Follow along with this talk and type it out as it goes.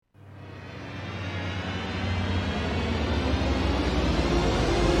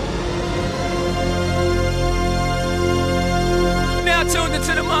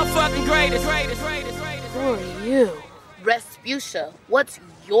Who are you? Respucia, what's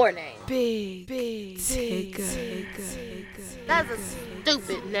your name? Big Tigger. That's a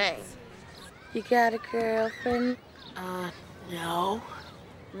stupid name. You got a girlfriend? No.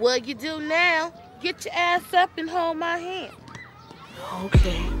 What you do now? Get your ass up and hold my hand.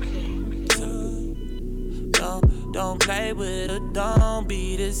 Okay. Don't play with her, don't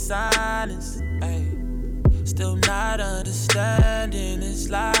be dishonest. Ay. Still not understanding this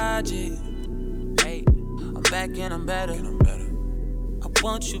logic. Ay. I'm back and I'm better. I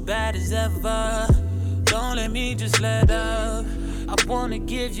want you bad as ever. Don't let me just let up. I wanna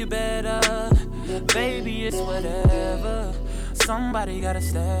give you better. Baby, it's whatever. Somebody gotta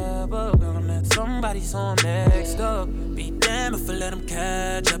step up. Gonna let somebody so I'm next up. Be damned if I let them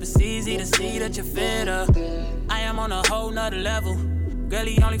catch up. It's easy to see that you're fitter. I am on a whole nother level. Girl,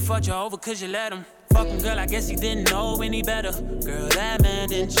 he only fucked you over cause you let him. Fuck him, girl, I guess he didn't know any better. Girl, that man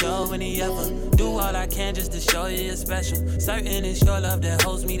didn't show any ever. Do all I can just to show you you're special. Certain it's your love that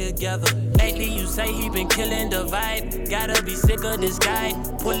holds me together. Lately you say he been killing the vibe. Gotta be sick of this guy.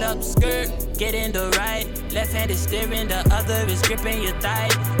 Pull up skirt, get in the right. Left hand is steering, the other is gripping your thigh.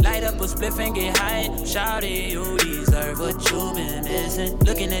 Light up a spliff and get high. Shawty, you deserve what you been missing.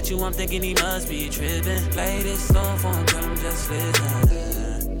 Looking at you, I'm thinking he must be tripping. Play this song for him, tell him just listen.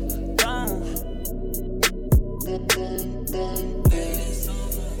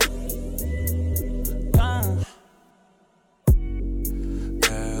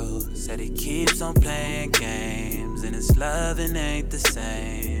 Girl said he keeps on playing games and his loving ain't the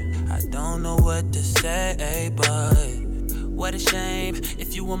same. I don't know what to say, but what a shame.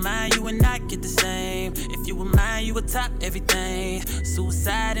 If you were mine, you would not get the same. If you were mine, you would top everything.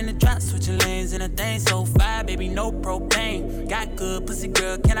 Suicide in the drop, switching lanes in a thing. So fire, baby, no propane. Got good pussy,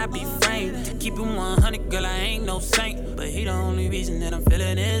 girl, can I be framed? Keep it 100, girl, I ain't no saint. But he the only reason that I'm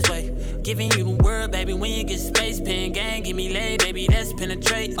feeling this way. Giving you the word, baby, when you get space. Pen gang, give me lay, baby, that's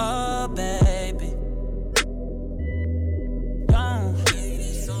penetrate. Oh, baby.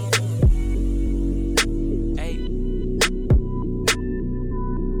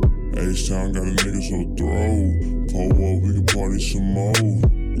 H-Town got a nigga so throw. Pull up, we can party some more.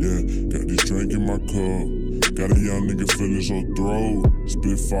 Yeah, got this drink in my cup. Got a young nigga feeling so throw.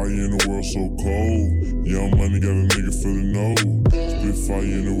 Spit fire in the world so cold. Young money got a nigga feeling no. Spit fire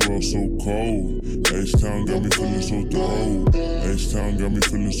in the world so cold. H-Town got me feeling so throw. H-Town got me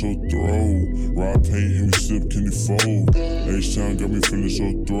feeling so throw. Rod paint and we sip candy fold. H-Town got me feeling so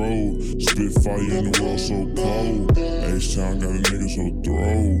throw. Spit fire in the world so cold. H-Town got a nigga so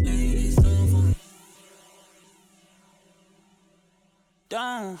throw.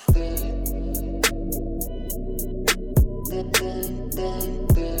 Down.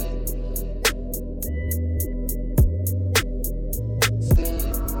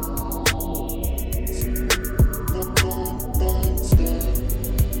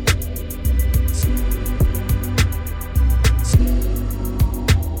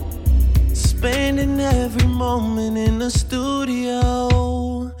 Spending every moment in the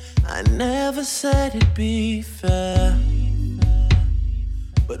studio. I never said it'd be fair.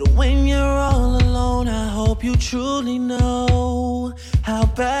 But when you're all alone, I hope you truly know how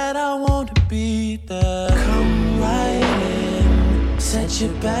bad I want to be there. Come right in, set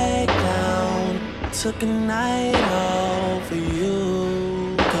your bag down. Took a night off for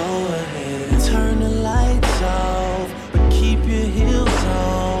you. Go ahead, turn the lights off, but keep your heels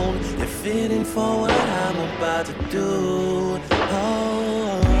on. They're fitting for what I'm about to do.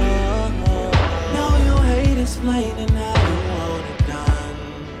 No, you hate explaining how you want it done.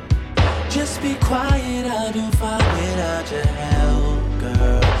 Just be quiet, I'll do fine without your help,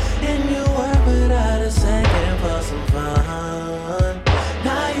 girl. And you work without a second for some fun.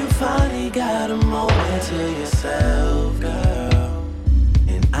 Now you finally got a moment to yourself, girl.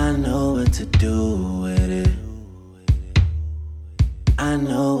 And I know what to do with it. I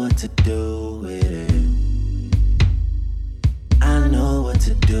know what to do with it. I know what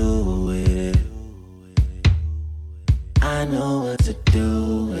to do with it. I know what to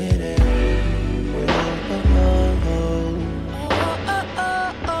do with it.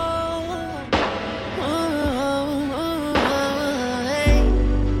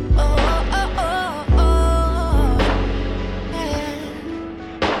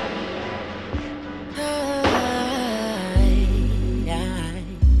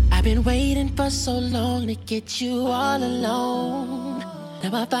 I've been waiting for so long to get you all alone.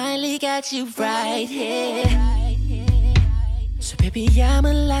 Now I finally got you right here. So baby,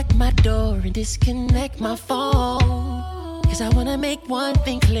 I'ma lock my door and disconnect my phone. Cause I wanna make one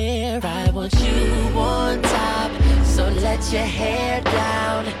thing clear, I want you on top. So let your hair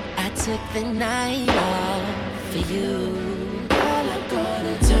down, I took the night off for you. Girl, I'm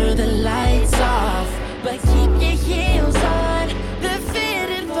gonna turn the lights off, but keep your heels on. They're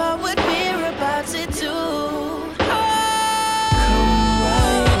fitting for what we're about to do. Come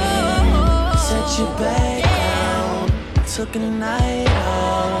right in, set your back down. Took a night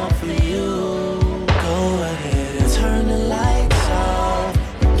off for you. Go ahead and turn the lights off.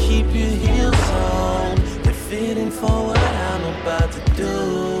 Keep your heels on. They're fitting for what I'm about to do.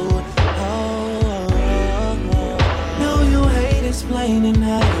 No, you hate explaining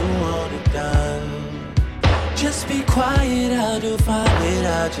how you want it done. Just be quiet, I'll do fine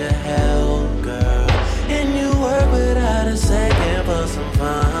without your help, girl. And you work without a second for some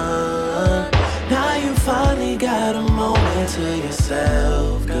fun. Now you finally got a moment to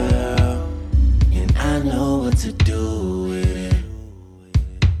yourself, girl. And I know what to do with it.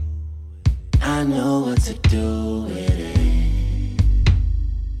 I know what to do with it.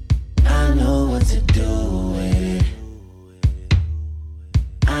 I know what to do with it.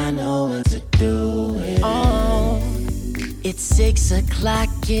 I know what to do with it. Oh, it's 6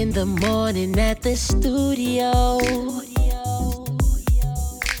 o'clock in the morning at the studio.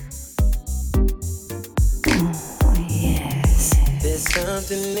 There's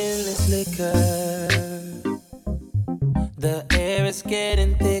something in this liquor. The air is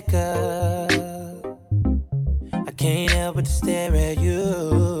getting thicker. I can't help but to stare at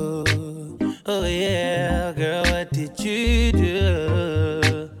you. Oh yeah, girl, what did you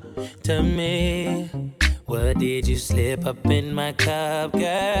do to me? What did you slip up in my cup,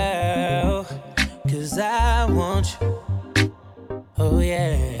 girl? 'Cause I want you. Oh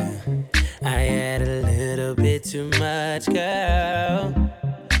yeah, I had a little bit too much, girl.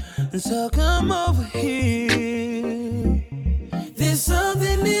 So come over here. There's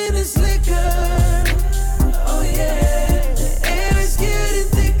something in this liquor. Oh yeah, the air is getting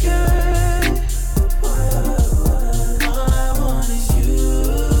thicker. All I want is you.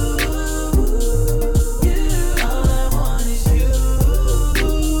 All I want is you.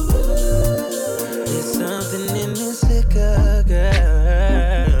 There's something in this liquor,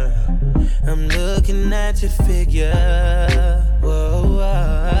 girl. I'm looking at your figure. Whoa,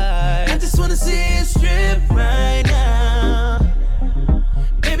 I just wanna see you strip right now.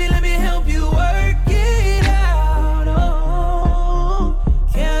 Baby, let me help you work it out. Oh,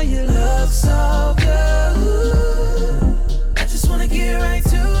 girl, you look so good. I just wanna get right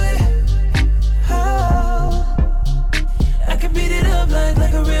to it. Oh, I can beat it up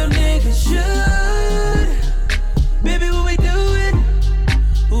like a real nigga should. Baby, what we doing?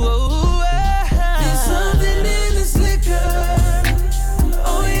 Whoa, there's something in this liquor.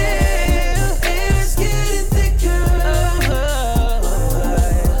 Oh yeah, air is getting thicker.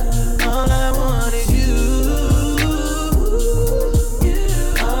 All I want is you.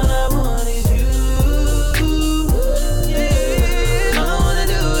 All I want is you. Yeah. All I wanna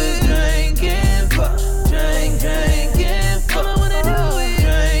do is drink and fuck, drink and fuck. All I wanna do is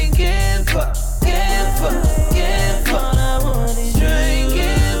drink and fuck, and fuck, and fuck. All I want is drink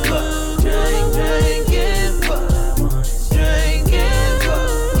and fuck, drink and fuck, drink and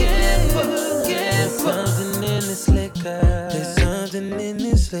fuck, and fuck, and fuck. Something in this liquor. There's something in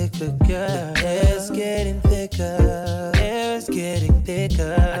this liquor, girl. The air's getting thicker. Air is getting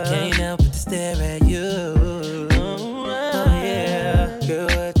thicker. I can't help but to stare at you. Oh yeah, girl,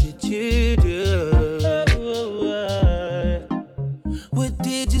 what did you do? What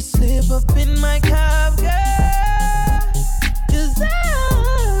did you slip up in my cup, girl? 'Cause I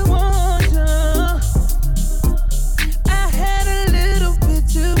want you. I had a little bit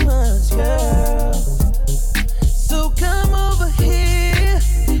too much, girl. So come over here.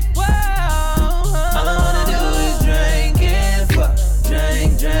 Wow. All I wanna do is drink and fuck,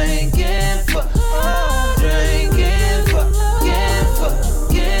 drink and fuck, drink and fuck, and fuck,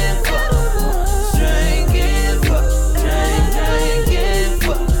 and fuck, drink and fuck, drink and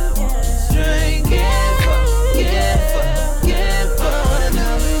fuck, drink and fuck, and fuck, and fuck. All I wanna do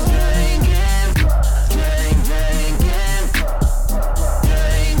is drink and fuck, drink and fuck,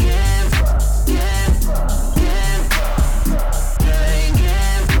 drink and fuck, and fuck, and fuck, drink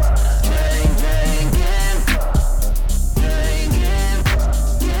and fuck, drink and fuck, drink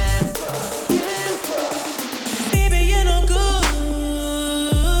and fuck. Baby, you're no good.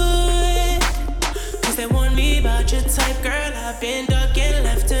 'Cause they warned me about your type, girl. I've been ducking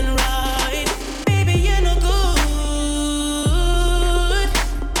left and right. Baby, you're no good.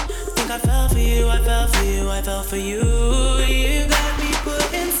 Think I fell for you, I fell for you, I fell for you. You got me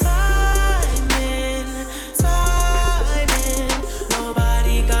putting time in, time in.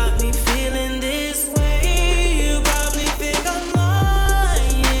 Nobody got me feeling this way. You probably think I'm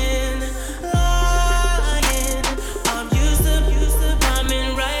lying.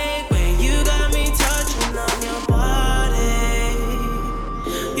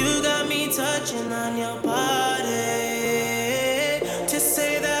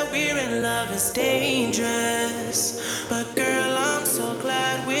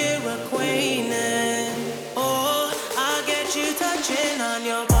 acquainted. Oh, I'll get you touching on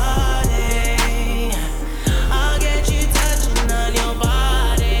your body. I'll get you touching on your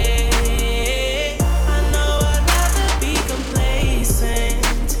body. I know I'd rather be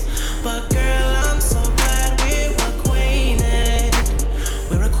complacent, but girl, I'm so glad we're acquainted.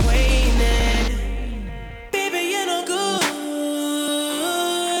 We're acquainted. Baby, you're no good.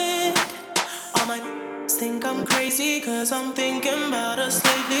 All my think I'm crazy, cause I'm thinking about us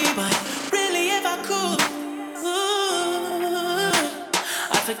lately. But really, if I could,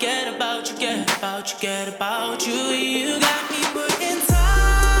 I'd forget about you, get about you, get about you. You got me putting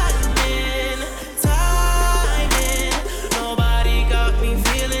time in, time in. Nobody got me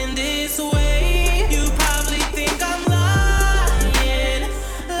feeling this way. You probably think I'm lying,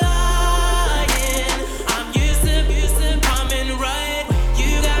 lying. I'm used to coming right.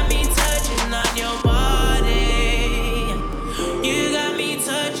 You got me touching on your body. You got me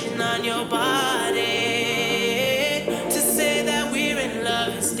touching on your body. To say that we're in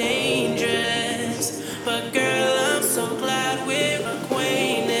love is dangerous, but girl, I'm so glad we're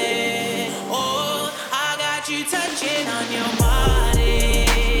acquainted. Oh, I got you touching on your body.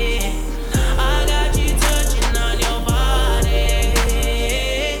 I got you touching on your body.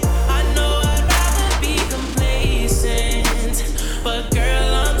 I know I'd rather be complacent, but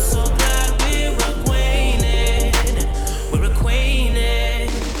girl, I'm so glad we're acquainted. We're acquainted.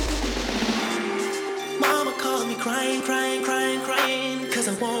 Mama called me crying, crying, crying, crying, cause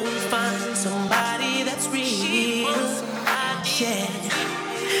I won't find somebody that's real. Yeah.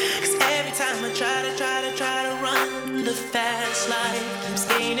 Cause every time I try to run the fast life keeps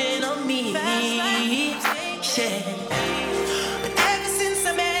gaining on me. Yeah. But ever since I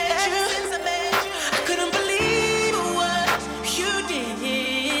met you, I couldn't believe what you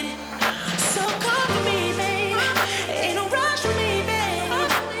did. So come for me, baby. Ain't no rush for me, baby.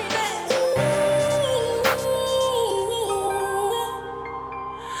 Ooh.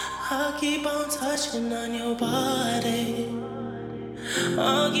 I'll keep on touching on your body.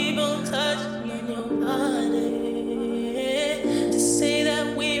 I'll keep on touching on your body. To say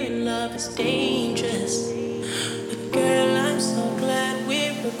that we're in love is dangerous, but girl, I'm so glad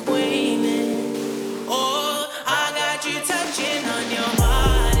we're acquainted. Oh, I got you touching on your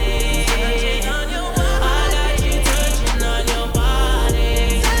body. I got you touching on your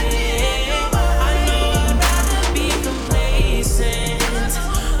body. I know I'd rather be complacent,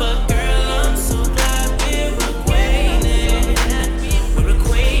 but girl, I'm so glad we're acquainted. We're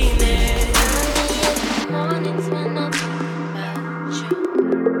acquainted. Mornings when I think about you,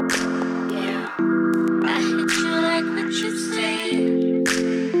 yeah, I hit you like what you say.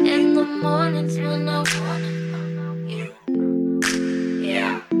 In the mornings when I wanna know you,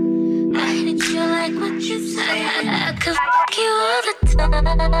 yeah, I hit you like what you say. I could fuck you all the time.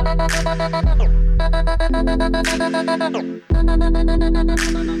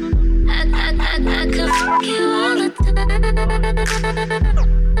 I could fuck you all the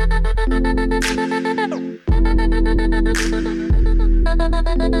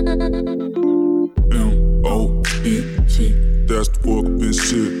M.O.E.T. That's the fuck been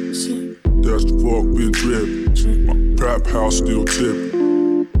sick. That's the fuck been drippin'. My trap house still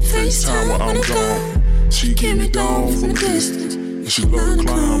tippin'. FaceTime when I'm gone. She keep me gone from a distance. And she love to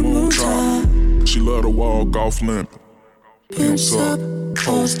climb on top. She love to walk off limpin'. Pimps up,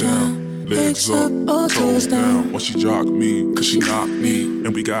 toes down, legs up, toes down. When she jock me, cause she knock me.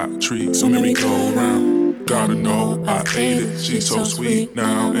 And we got treats, so let me go around. Gotta know I ate it. She's so sweet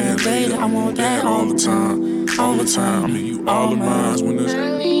now and later. I want that all the time, all the time. I mean, you all of mine when it's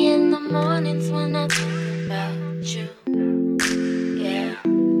early in the mornings when I think about you, yeah,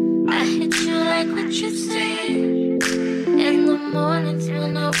 I hit you like what you say. In the mornings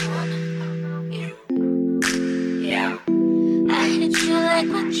when I wanna know you, yeah, I hit you like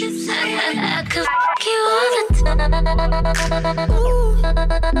what you say. I could fuck you all the time.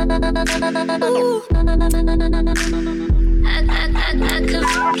 I could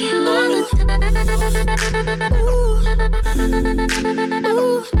fuck you all the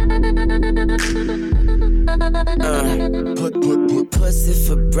Put pussy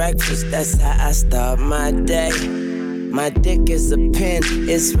for breakfast, that's how I start my day. My dick is a pen,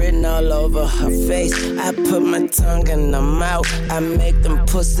 it's written all over her face. I put my tongue in her mouth, I make them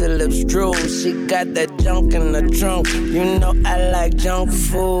pussy lips drool. She got that junk in the trunk, you know I like junk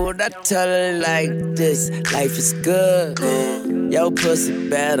food. I tell her like this, life is good, yo pussy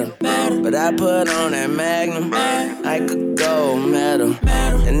better. But I put on that Magnum, I could go metal.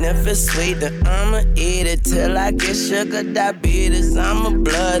 And if it's sweet, then I'ma eat it till I get sugar diabetes. I'm a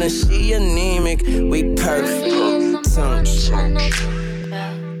blood and she anemic, we perfect. when I think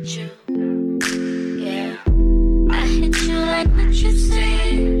about you,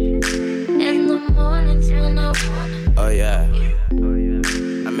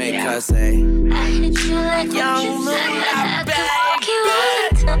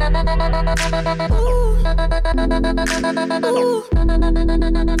 I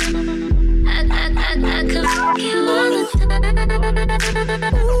could fuck you all the time.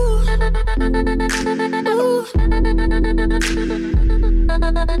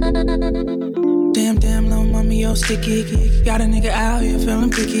 Damn, little mommy, yo, sticky. Got a nigga out here feeling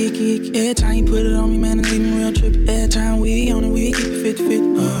picky. Every time you put it on me, man, it leave me real trippy. Every time we on it, we keep it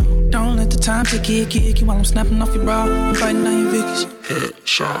 50-50. Don't let the time take it while I'm snapping off your bra. I'm biting on your Vickies.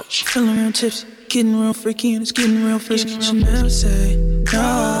 Headshots. Feeling real tipsy, getting real freaky, and it's getting real frisky. She never say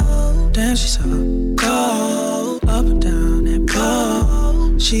no. Damn, she's so cold. Up and down that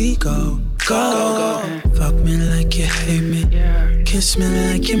pole. She go. Fuck me like you hate me. Kiss me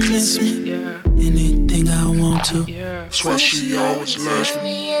like you miss me. Anything I want to. That's why she always loves me.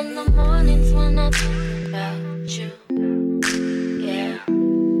 Early in the mornings when I think about you. Yeah,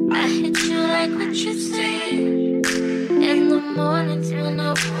 I hit you like what you say. In the mornings when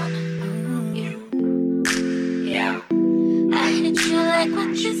I wanna you. Yeah, I hit you like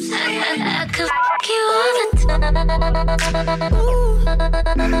what you say. I could fuck you all the time.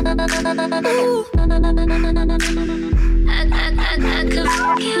 I could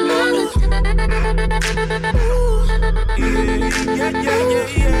fuck you all the time.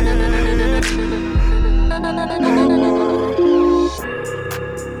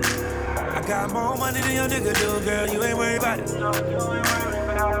 I got more money than your nigga do, girl, you ain't worried about it.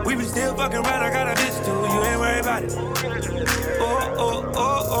 We been still fucking around, I got a bitch too, you ain't worried about it.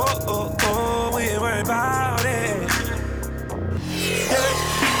 Oh, we ain't worried about it. Yeah,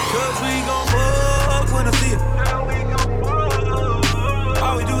 cause we gon' fuck when I see it.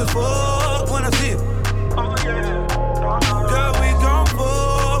 All we do is fuck when I see it. Girl, we gon'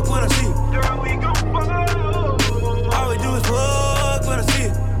 fuck when I see it. All we do is fuck when I see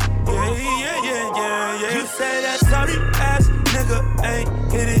it. Yeah. You say that sorry ass nigga ain't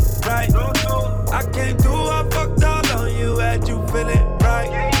hit it right. I came through, I fucked all on you, had you feeling right.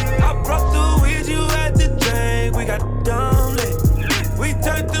 I brought the weed, you had the drink, we got dumb lit. We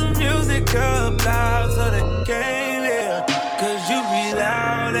turned the music up loud so they came here. Cause you be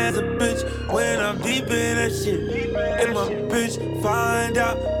loud as a bitch when I'm deep in that shit. And my bitch find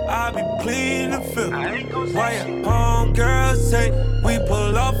out I be pleading the fifth. Why your homegirls say we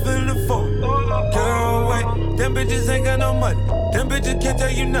pull off in the phone? Girl, wait, them bitches ain't got no money. Them bitches can't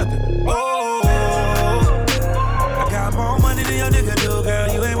tell you nothing. Oh, I got more money than your nigga do, girl,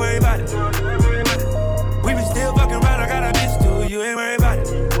 you ain't worried about it. We been still fucking around, I got a bitch too, you ain't worried about it.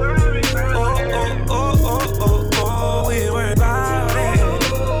 Oh, we ain't worried about it.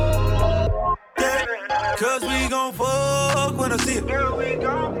 Yeah, cause we gon' fuck when I see it.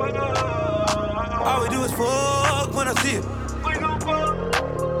 All we do is fuck when I see it.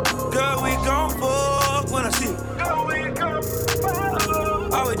 Girl, we gon' fuck when I see it.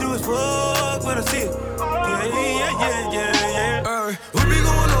 All we do is fuck when I see it. Yeah. We be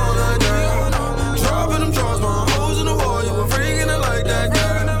going all night, girl. Dropping them drawers, my hoes in the wall. You a freak and I like that,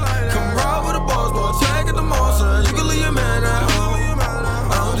 girl. Come ride with the boss, boy. Check at the mall, son. You can leave your man at home.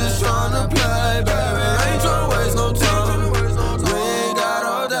 I'm just tryna play, baby. I ain't tryna waste no time. We ain't got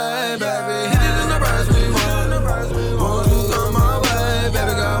all day, baby. Hit it in the price we want. Won't you come my way,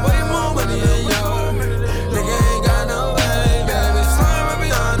 baby? Got way more money than you. Nigga ain't got no way, baby. Slime right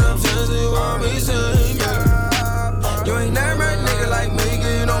behind them since you want me sing, yeah. You ain't never met a nigga like me,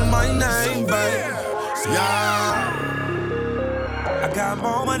 get on my name, baby. Yeah. I got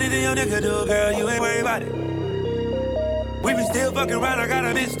more money than your nigga do, girl, you ain't worried about it. We been still fucking around, I got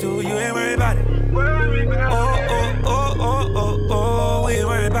a bitch too, you ain't worried about it. Oh, we ain't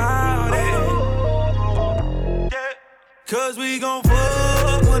worried about it. Yeah. Cause we gon'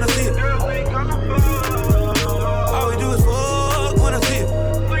 fuck when I see it. All we do is fuck when I see it.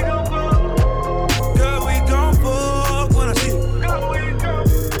 Girl, we gon' fuck when I see it.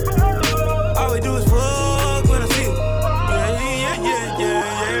 All we do is fuck when I see it. Yeah.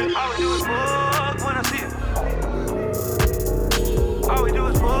 All we do is fuck when I see it. All we do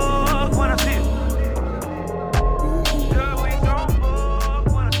is fuck when I see it. Girl, we gon' fuck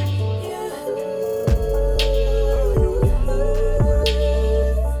when I see it.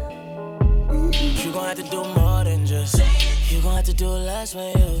 You gon' have to do more than just. You gon' have to do less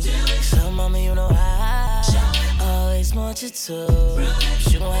when you. So, mama, you know I always want you to.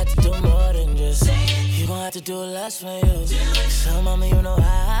 You gon' have to do more than just. You gon' have to do less when you. So, mama, you know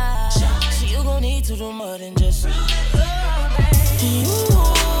I. So you gon' need to do more than just. You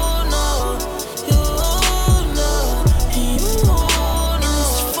know, you know, you know.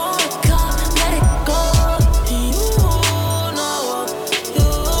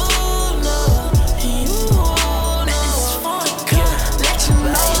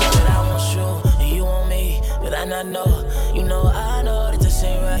 I know that this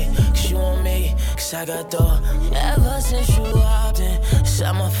ain't right. Cause you want me, cause I got dough. Ever since you walked in,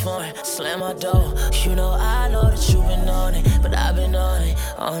 shut my phone, slam my door. You know I know that you been on it, but I've been on it,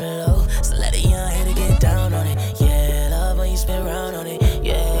 on the low. So let a young hater get down on it. Yeah, love when you spin round on it.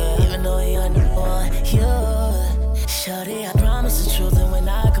 Yeah, even though you're the one, you. Shorty, I promise the truth, and when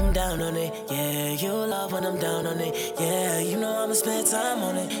I come down on it, yeah, you'll love when I'm down on it. Yeah, you know I'ma spend time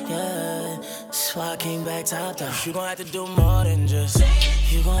on it. Yeah, so I came back top down. You gon' have to do more than just.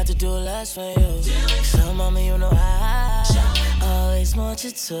 You gon' have to do less for you. So mama, you know I always want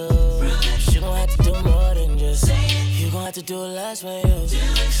you to. You gon' have to do more than just. You gon' have to do less for you.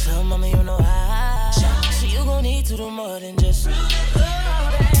 So mama, you know I. So you gon' need to do more than just.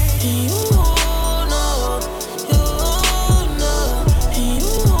 You know.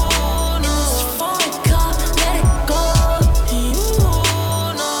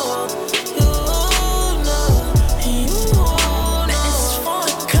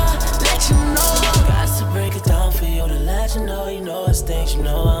 You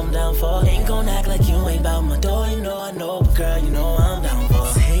know I'm down for. Ain't gon' act like you ain't bout my door. You know I know, but girl, you know I'm down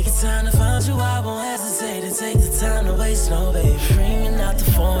for. Take your time to find you, I won't hesitate to take the time to waste, no baby. Screaming out the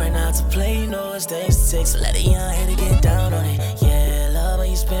foreign, out to play, you know it's things to take. So let a young hater get down on it. Yeah, love when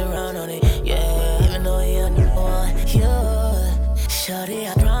you spin round on it. Yeah, even though you're the one, you. Shorty,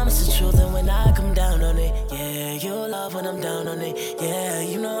 I promise the truth, and when I come down on it, yeah, you'll love when I'm down on it. Yeah,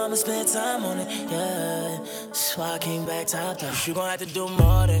 you know I'ma spend time on it. Yeah, so I came back top down. You gon' have to do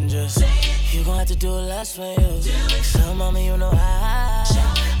more than just. You gon' have to do less for you. So mama, you know I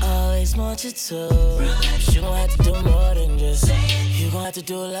always want you to. You gon' have to do more than just. You gon' have to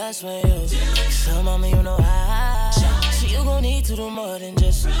do less for you. So mama, you know I. So you gon' need to do more than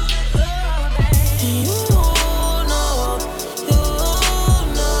just. You know.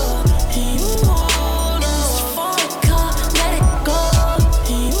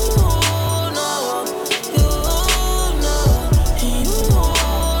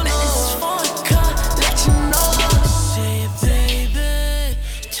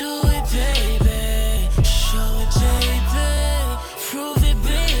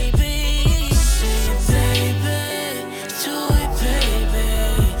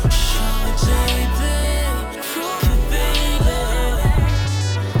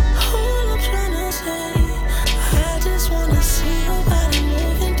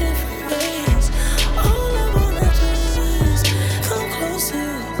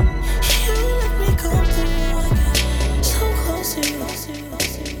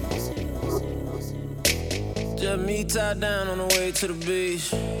 Tied down on the way to the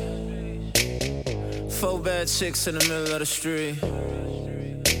beach. 4 bad chicks in the middle of the street.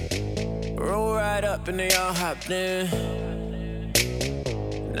 Roll right up and they all hopped in.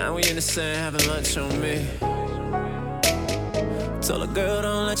 Now we in the sand having lunch on me. Told a girl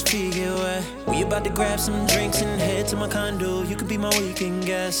don't let your feet get wet. We about to grab some drinks and head to my condo. You could be my weekend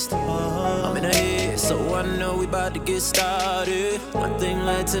guest. Oh, I'm in her head, so I know we about to get started. One thing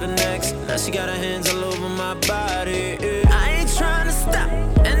led to the next. Now she got her hands all over my body. I ain't trying to stop,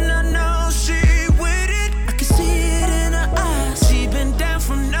 and I know she with it. I can see it in her eyes. She been down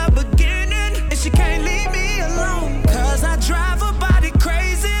from the beginning, and she can't leave me alone. Cause I drive her body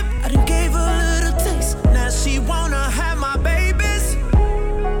crazy. I done gave her a little taste. Now she wanna have my baby.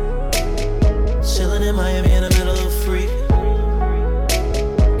 Chillin' in Miami in the middle of free.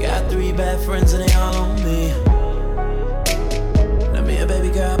 Got 3 bad friends and they all on me. Now me and baby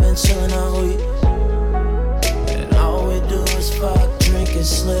girl been chillin' all week. And all we do is fuck, drink and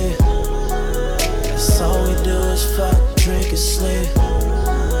sleep. That's all we do is fuck, drink and sleep.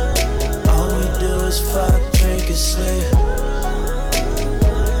 All we do is fuck, drink and sleep.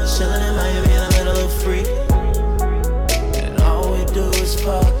 Chillin' in Miami in the middle of free. And all we do is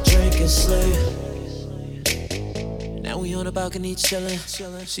fuck, drink and sleep. Now we on the balcony chillin'.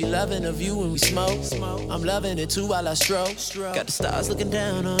 She loving the view when we smoke. I'm loving it too while I stroke. Got the stars looking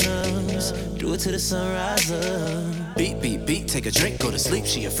down on us. Do it to the sunrise up. Beat, beat, beat, take a drink, go to sleep.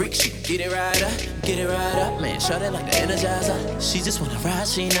 She a freak, she can get it right up. Get it right up, man, shot it like the Energizer. She just wanna ride,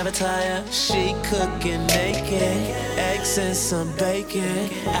 she never tire. She cooking naked, eggs and some bacon.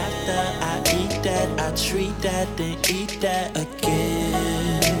 After I eat that, I treat that, then eat that again.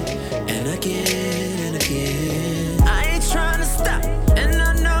 And again, and again. I ain't trying to stop, and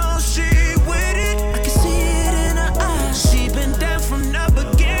I know she with it. I can see it in her eyes. She been down from the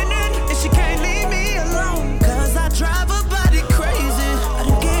beginning, and she can't leave me alone. Cause I drive her body crazy. I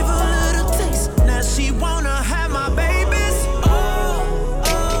done gave her a little taste. Now she wanna have my babies. Oh,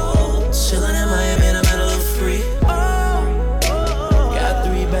 oh. Chillin' in Miami in the middle of free. Oh, oh. Got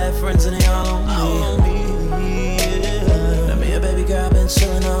 3 bad friends and they all on me.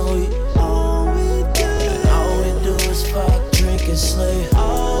 all we do. And all we do is fuck, drink, and sleep.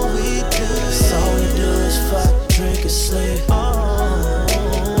 All we do. That's all we do is fuck, drink, and sleep.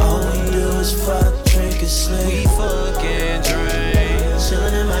 All we do is fuck, drink, and sleep. We fuck and drink.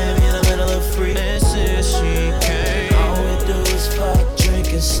 Chillin' in Miami in the middle of free. And since she came, all we do is fuck,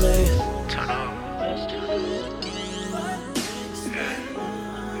 drink, and sleep. turn up.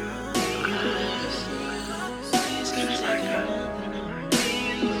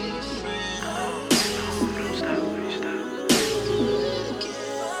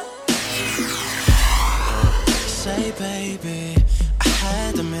 Say, baby, I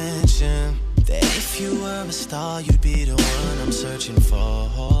had to mention that if you were a star, you'd be the one I'm searching for.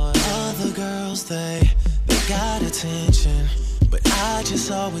 Other girls, they got attention, but I just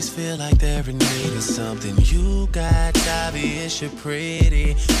always feel like they're in need of something you got. Obvious you're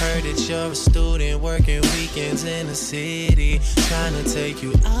pretty. Heard that you're a student working weekends in the city. Trying to take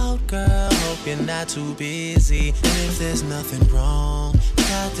you out, girl. Hope you're not too busy. And if there's nothing wrong,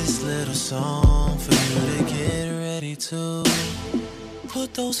 got this little song for you to get ready to.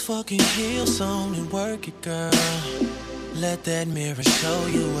 Put those fucking heels on and work it, girl. Let that mirror show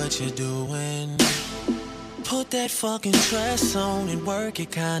you what you're doing. Put that fucking dress on and work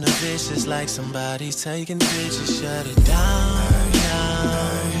it kinda vicious, like somebody's taking pictures. Shut it down,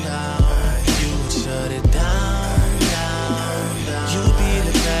 down, down. You would shut it down, down, down. You be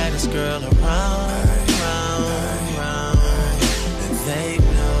the baddest girl around, round, round. And they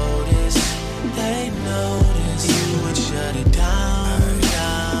notice. You would shut it down,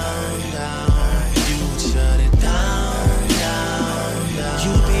 down, down. You would shut it down, down, down.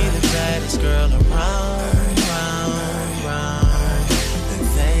 You be the baddest girl around.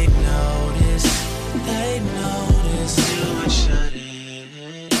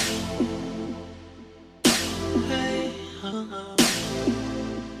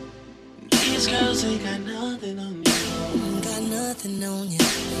 Girls ain't got nothing on you. Got nothing on you.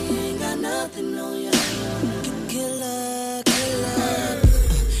 Ain't got nothing on you. Killer, killer.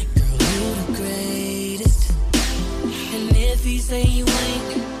 Girl, you the greatest. And if he say you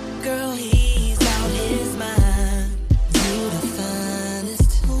ain't, girl, he's out his mind. You the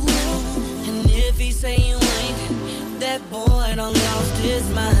finest. And if he say you ain't, that boy done lost his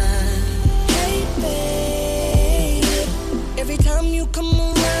mind. Hey, babe. Every time you come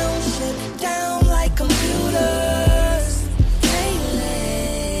around, shut down like computers. Hey,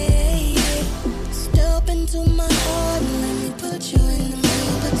 lady, step into my heart and let me put you in the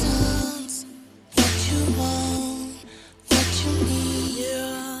Louboutins. What you want, what you need,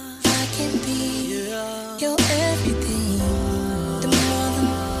 I can be your everything. The mother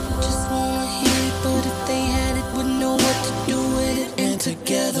just wanna hear it, but if they had it, wouldn't know what to do with it. And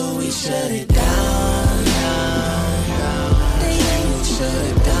together we shut it down, down, down. Shut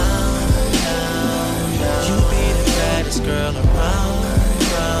it down, down, down. You be the baddest girl around,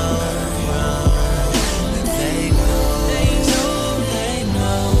 round, round. And they know.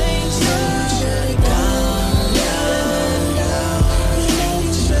 Shut it down, down, down.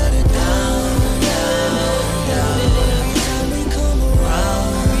 You shut it down, down, down. Every time we come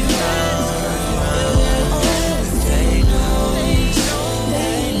around, and they know.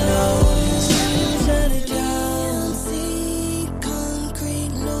 Shut it down, see.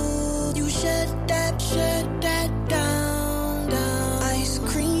 Shut that down, down. Ice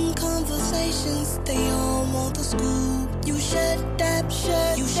cream conversations, they all want the scoop. You shut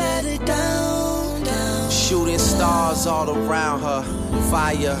it down, down. Shooting stars all around her,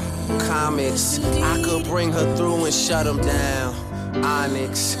 fire, comets. I could bring her through and shut them down.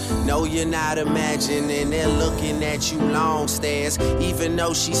 Onyx, no, you're not imagining. They're looking at you long stares. Even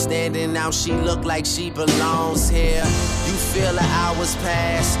though she's standing out, she look like she belongs here. You feel the hours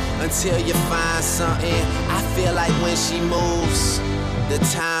pass until you find something. I feel like when she moves, the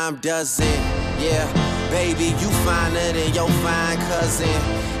time doesn't. Yeah, baby, you finer than your fine cousin.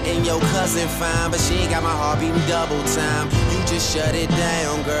 And your cousin fine, but she ain't got my heart beating double time. You just shut it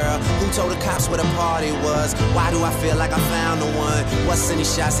down, girl. Who told the cops where the party was? Why do I feel like I found the one? What's in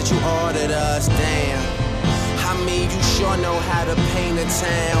these shots that you ordered us? Damn. I mean, you sure know how to paint a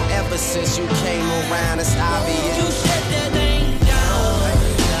town. Ever since you came around, it's obvious. You shut that thing down.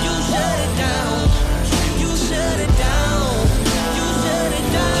 You shut it down. You shut it down. You shut it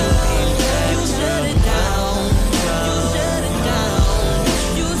down. You shut it down. You shut it down.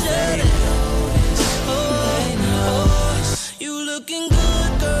 You shut it. Oh, you looking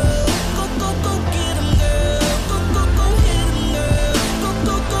good, girl. Go, go, go, get 'em, girl. Go, go, go, hit 'em, girl. Go,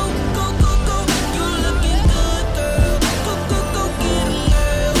 go, go, go, go, go. You looking good, girl. Go, go, go, get 'em,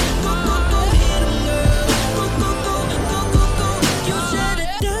 girl. Go, go, go, hit 'em, girl. Go, go, go, go, go.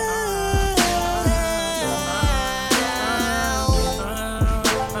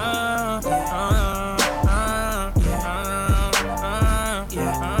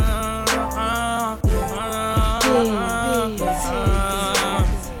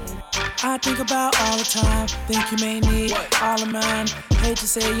 about all the time. Think you may need all of mine. Hate to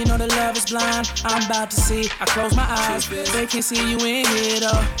say, you know that love is blind. I'm about to see, I close my eyes. They can't see you in here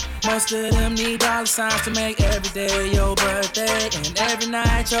though. Most of them need dollar signs to make every day your birthday and every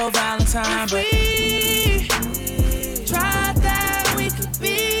night your Valentine. But we tried that we could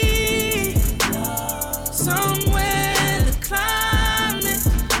be somewhere the climate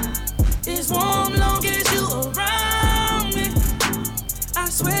is warm long as you around me. I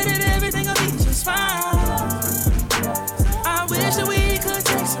swear that everything will be just fine. I wish that we could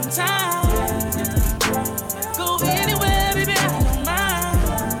take some time. Go anywhere, baby, I don't mind.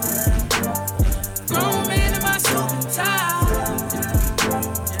 Grown man in my suit and tie.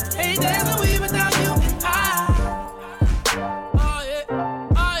 Hey, there's no we without you and I. Oh yeah,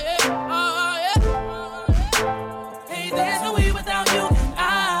 oh yeah, oh yeah. Hey, there's no we without you and I.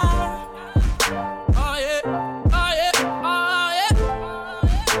 Oh yeah, oh yeah, oh yeah.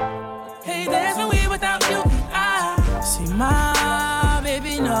 Hey, there's no we without you and I. See my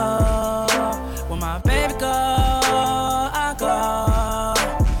baby know when my baby go, I go.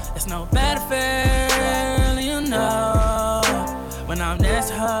 It's no better feeling, you know. When I'm next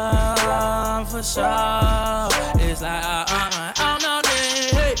to her, for sure. It's like I'm not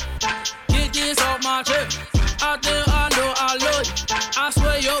there. Hey, get this off my chest. Out there, I know I love you. I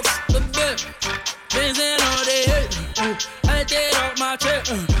swear you're the best. Benzin all day, hey. Take that off my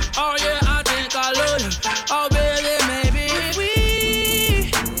chest. Oh yeah, I think I love you. Oh baby, maybe if we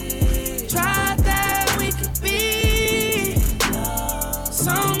tried that we could be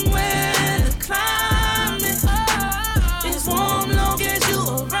somewhere the climate is warm long as you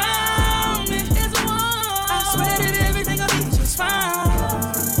around me. I swear that everything will be just fine.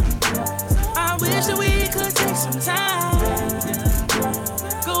 I wish that we could take some time.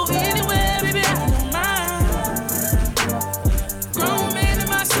 Go anywhere, baby, I don't mind. Grown man in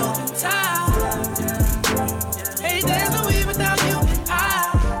my suit and tie. Hey, there's no we without you and I.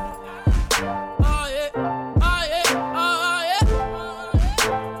 Oh yeah, oh yeah, oh yeah.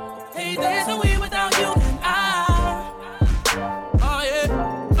 Hey, there's no we without you and I. Oh yeah,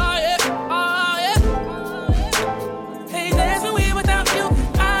 oh yeah, oh yeah. Hey, there's no we without you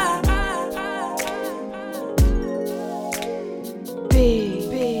and I.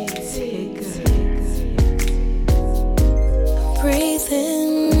 Big Tigger. Breathe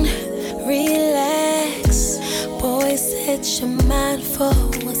in, relax. Boy, set your mind for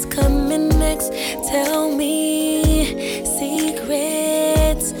what's coming next. Tell me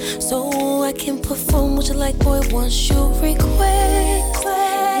secrets so I can perform what you like, boy, once you request.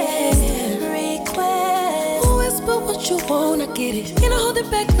 Whisper what you want, I get it. Can I hold it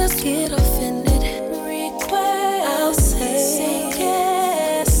back? Let's get offended. I'll say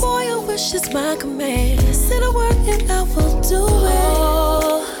yes. Boy, your wish is my command. Say the word and I will do it.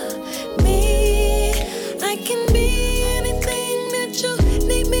 Oh, me, I can be anything that you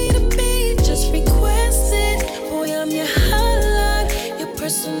need me to be. Just request it. Boy, I'm your hotline, your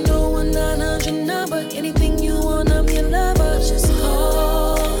personal 1-900 number. Anything you want, I'm your lover. Just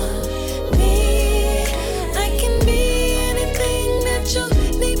call me. I can be anything that you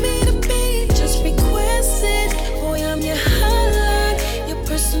need me to be. Just request it. Boy, I'm your hotline, your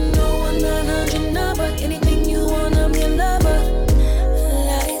personal 1-900 number. Anything you want, I'm your lover.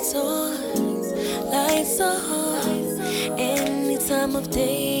 Lights on, lights on. Any time of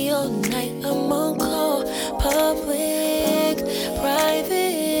day or night, I'm on call. Public,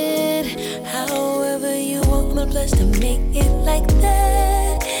 private, however you want. My blessed to make it like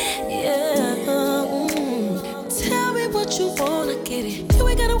that. Yeah. Tell me what you want, I get it. You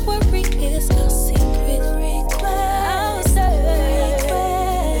ain't gotta worry, it's no secret. I'll say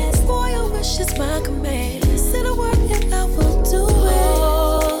request. Boy, your wish is my command. Say the word and I will do it.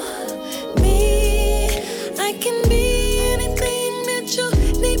 Oh, me, I can be anything that you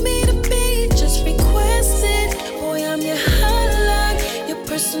need me to be. Just request it. Boy, I'm your hotline, your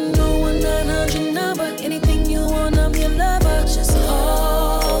personal 1-900 number. Anything you want, I'm your lover. Just call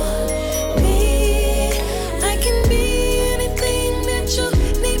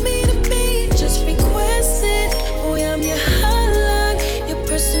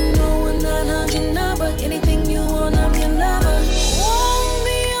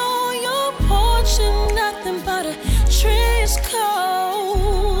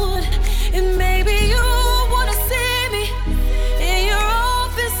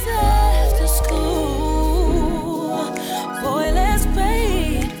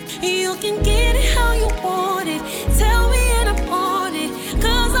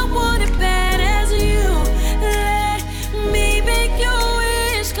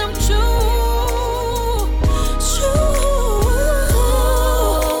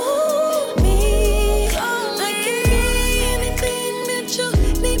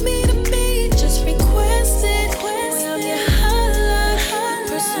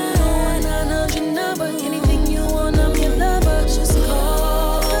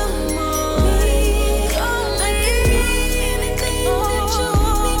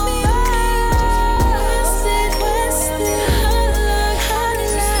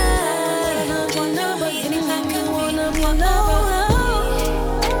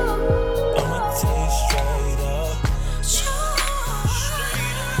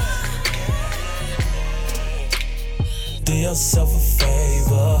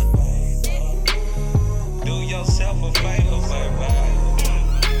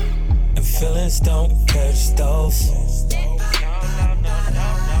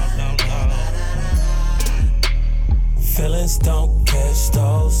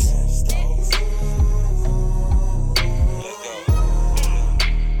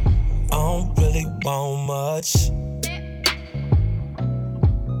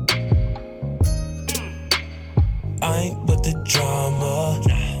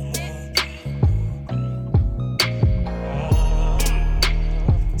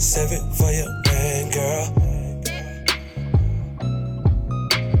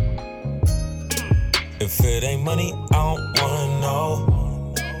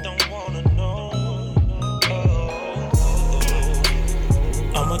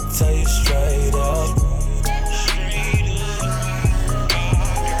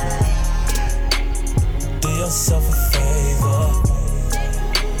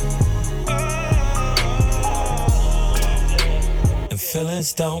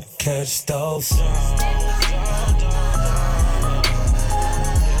feelings don't catch those.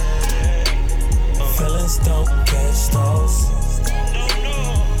 Feelings don't catch those.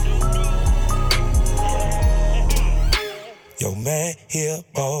 Yo, man, here,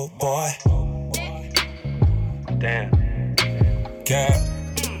 oh boy. Damn. Girl,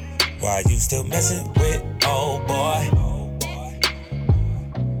 why you still messing with old boy?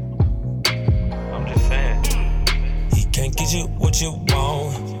 I'm just saying. He can't get you what you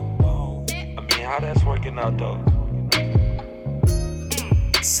want. I mean, how that's working out though?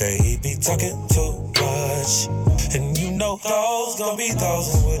 Say he be talking too much. And you know those gon' be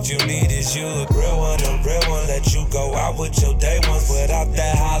those. And what you need is you a real one, let you go out with your day ones without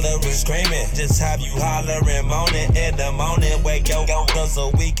that hollering, screaming. Just have you hollering, moaning in the morning. Wake your up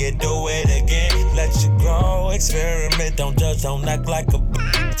so we can do it again. Let you grow, experiment, don't judge, don't act like a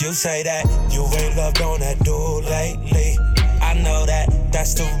You say that you ain't loved on that dude lately. I know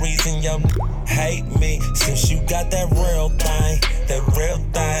that's the reason you hate me. Since you got that real thing.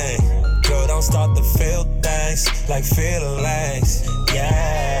 Girl, don't start to feel things like feelings.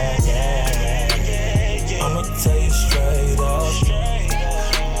 Yeah. I'ma tell you straight up.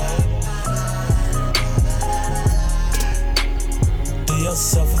 Do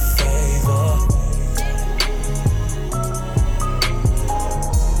yourself a favor.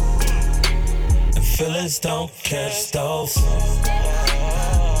 And feelings don't catch those.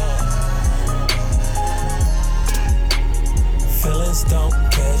 Feelings don't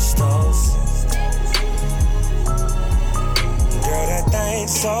catch those. Girl, that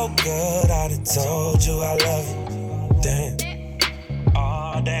thing's so good, I done told you I love it. Damn.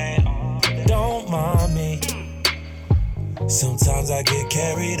 Oh, damn. Don't mind me. Sometimes I get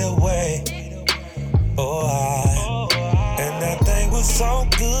carried away. And that thing was so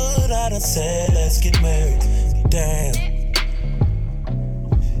good, I done said, let's get married. Damn.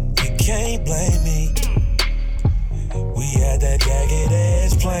 You can't blame me. We had that jagged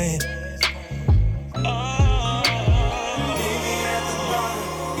edge playing. Meet me at the bar,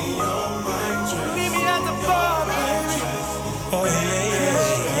 be on my dress. Meet me at the bar, baby. Oh yeah.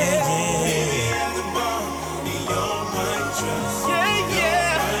 Meet me at the bar, be on my dress.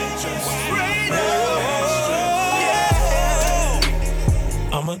 Yeah.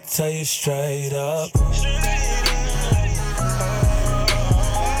 I'ma tell you straight up.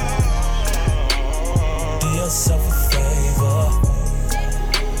 Do yourself a favor.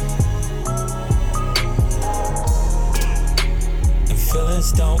 And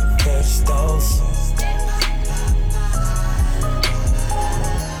feelings don't catch those.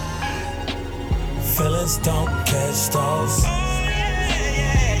 Feelings don't catch those.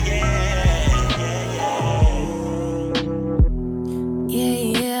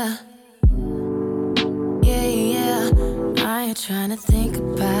 Yeah. I ain't trying to think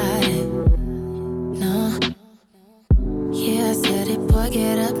about it. No. Yeah, I said it, boy,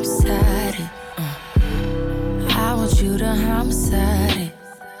 get up beside it. I want you to homicide it.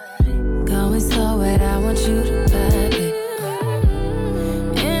 Going so wet, I want you to vibe it.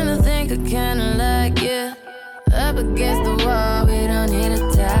 And I think I kinda like you. Up against the wall, we don't need a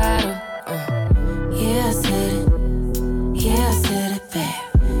title. Yeah, I said it. Yeah, I said it, babe.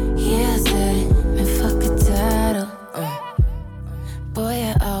 Yeah, I said it. Man, fuck the title. Boy,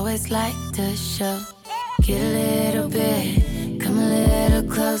 I always like to show. Get a little bit, come a little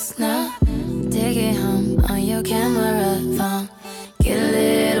close now. Take it home on your camera phone. Get a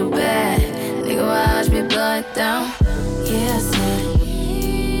little bit, nigga, watch me blow it down. Yeah, I said it.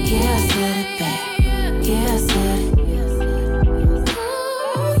 Yeah, I said it, babe. Yeah, I said it.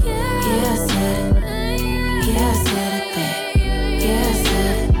 Yeah, I said it. Yeah, I said it, babe. Yeah, I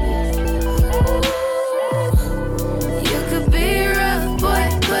said it. You could be rough, boy,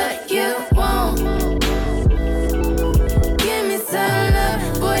 but you won't. Give me some love,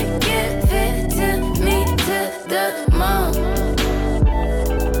 boy, give it to me to the moon.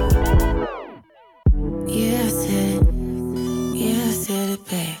 Yeah, I said it. Yeah, I said it,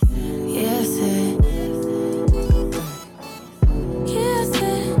 babe. Yeah, I said it. Yeah, I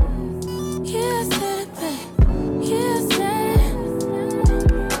said it. Yeah, I said it, babe. Yeah, I said it.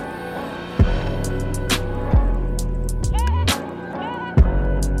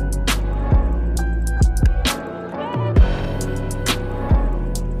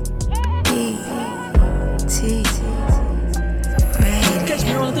 Catch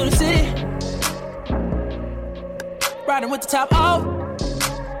me rolling through the city, riding with the top off.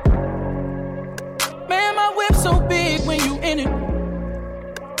 Man, my whip so big when you in it.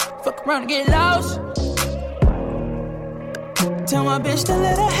 Fuck around and get lost. Tell my bitch to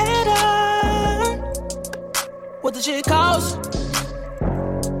let her head on. What the shit cost?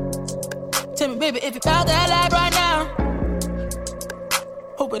 Tell me, baby, if you found that life right now.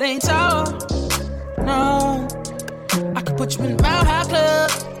 Hope it ain't tall. No, I could put you in the Mile High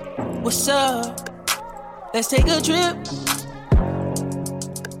Club. What's up? Let's take a trip.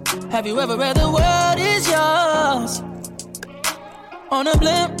 Have you ever read the world is yours on a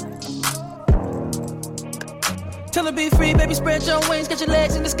blimp? Tell her be free, baby, spread your wings. Get your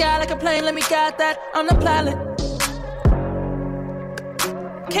legs in the sky like a plane. Let me guide that, I'm the pilot.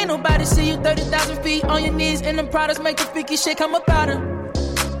 Can't nobody see you 30,000 feet on your knees. And them products make the freaky shit come up out her.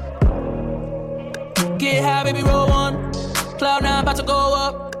 Get high, baby, roll one. Cloud 9 about to go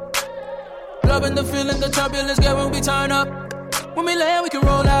up. Loving the feeling, the turbulence, get when we turn up. When we land, we can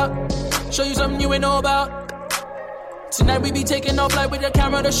roll out. Show you something you ain't know about. Tonight we be taking off like with the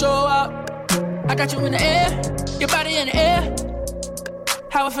camera to show out. I got you in the air, your body in the air.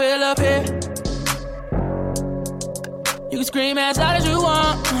 How I feel up here. You can scream as loud as you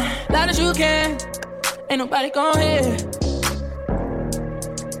want, loud as you can. Ain't nobody gon' hear.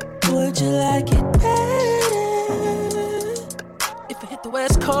 Would you like it better if I hit the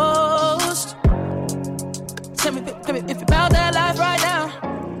West Coast? Tell me if you found that life right now.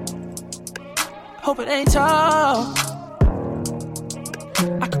 Hope it ain't tall.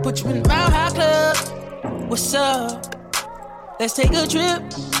 I could put you in the Mile High Club. What's up? Let's take a trip.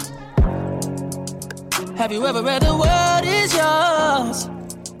 Have you ever read the world is yours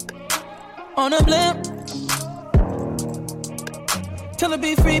on a blimp? Tell her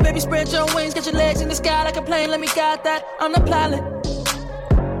be free, baby, spread your wings. Get your legs in the sky like a plane. Let me guide that, I'm the pilot.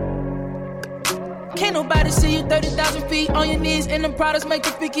 Can't nobody see you 30,000 feet on your knees. And them products make the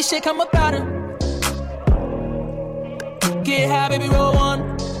freaky shit come up out her. Get high, baby, roll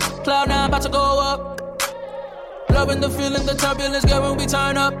one. Cloud 9 about to go up. Loving the feeling, the turbulence, get when we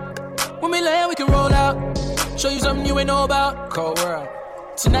turn up. When we land, we can roll out. Show you something you ain't know about. Cold world.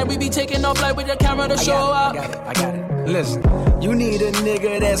 Tonight we be taking off like with the camera to show out. I got it. Listen, you need a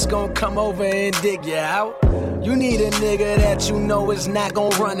nigga that's gon' come over and dig you out. You need a nigga that you know is not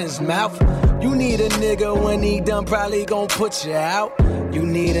gon' run his mouth. You need a nigga when he done probably gon' put you out. You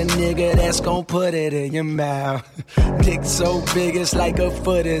need a nigga that's gon' put it in your mouth. Dick so big it's like a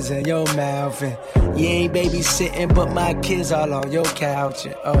foot is in your mouth. And you ain't babysitting but my kids all on your couch.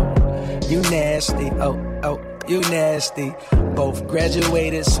 And oh, you nasty, oh, you nasty. Both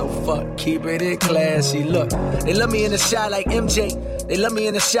graduated, so fuck, keep it classy. Look, they love me in the shot like MJ. They love me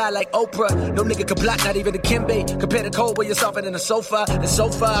in the shot like Oprah. No nigga can block, not even the Kimbe. Compare the cold where you're softer than the sofa. The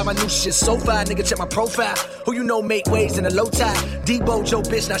sofa, my new shit so fire. Nigga, check my profile. Who you know make waves in the low tide? Debo, Joe,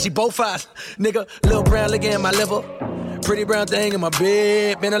 bitch, now she both eyes. Nigga, Lil Brown liquor in my liver. Pretty brown thing in my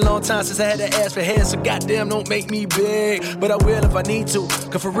bed. Been a long time since I had to ask for head, so goddamn don't make me big. But I will if I need to,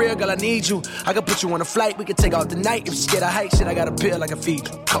 cause for real, girl, I need you. I can put you on a flight, we can take off the night. If you're scared of height, shit, I got a pill I can feed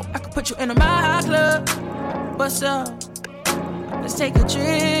you. Go. I could put you in a Mile High Club. What's up? Let's take a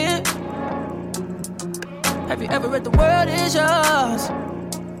trip. Have you ever read the world is yours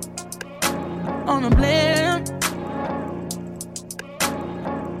on a blimp?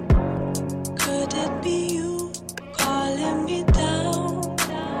 Could it be you calling me down?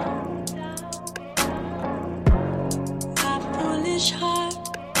 My foolish heart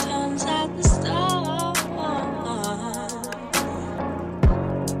turns at the stars.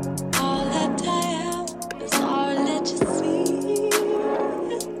 All that I am is all that you see.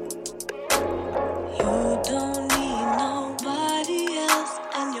 You don't need nobody else,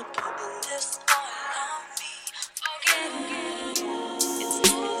 and you're putting this all on me. Forget it. It's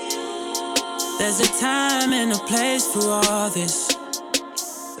all yours. There's a time and a place for all this.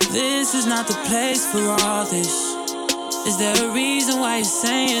 This is not the place for all this. Is there a reason why you're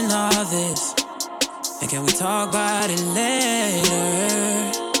saying all this? And can we talk about it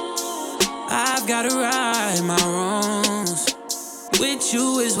later? I've gotta right my wrongs. With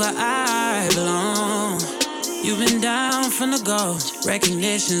you is where I belong. You've been down from the go.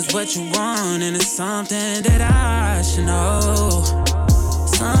 Recognition's what you want, and it's something that I should know.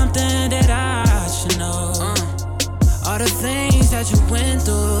 Something that I should know. All the things that you went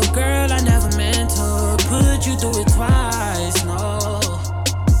through, girl, I never meant to put you through it twice, no.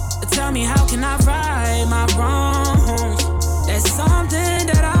 Tell me, how can I right my wrongs? That's something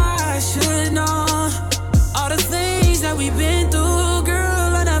that I should know. All the things that we've been through,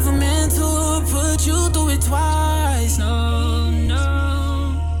 girl, I never meant to put you through it twice, no,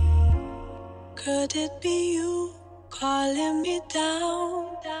 no. Could it be you calling me down?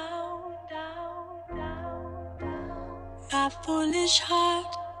 My foolish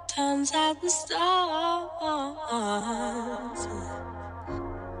heart turns at the stars.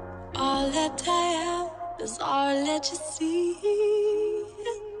 All that I am is all that you see.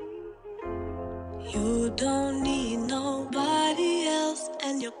 You don't need nobody else,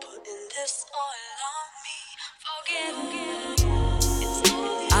 and you're putting this all on me. Forget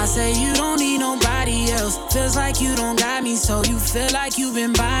it. I say you don't need nobody else. Feels like you don't got me, so you feel like you've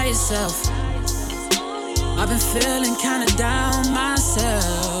been by yourself. I've been feeling kinda down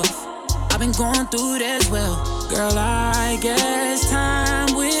myself. I've been going through it as well. Girl, I guess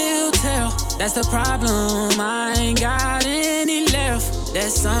time will tell. That's the problem, I ain't got any left.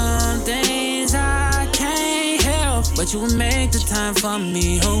 There's some things I can't help, but you will make the time for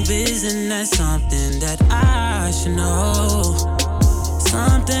me. Hope isn't that something that I should know?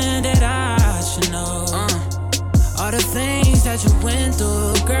 Something that I should know. All the things that you went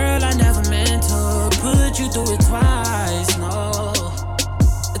through, girl, I never meant to put you through it twice, no.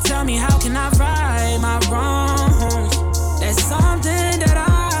 Tell me, how can I right my wrongs? That's something that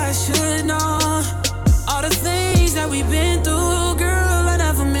I should know. All the things that we've been through, girl, I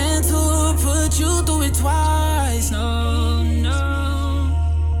never meant to put you through it twice, no, no.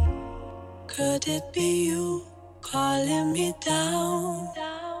 Could it be you calling me down?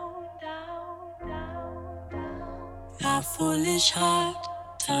 My foolish heart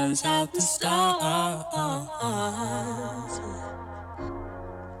turns out the stars.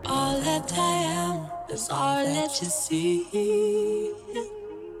 All that I am is all that you see.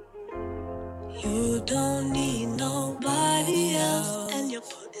 You don't need nobody else, and you're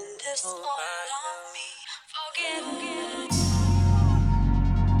putting this all on me. Forget it.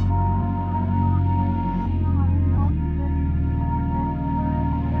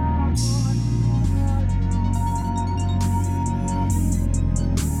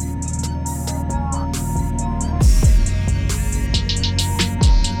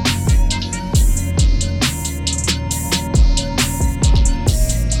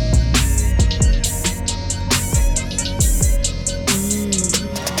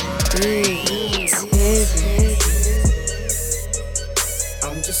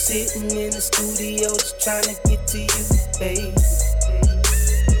 Sitting in the studio just trying to get to you, babe.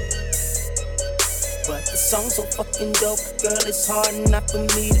 But the song's so fucking dope, girl, it's hard enough for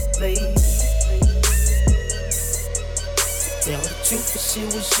me to play. Tell the truth, if she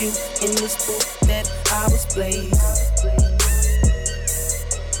was you in this booth that I was blazing.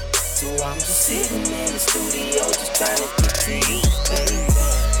 So I'm just sitting in the studio just trying to get to you, babe.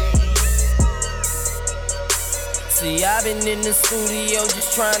 See, I've been in the studio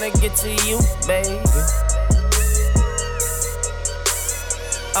just trying to get to you, baby.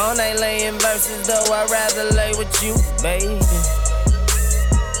 All night laying verses, though I'd rather lay with you, baby.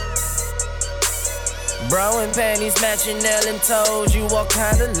 Bro and panties matching, nail and toes, you all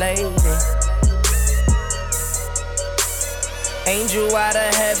kinda lady. Angel out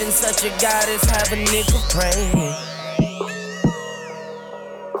of heaven, such a goddess, have a nigga praying.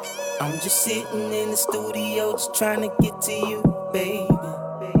 I'm just sitting in the studio just trying to get to you, baby.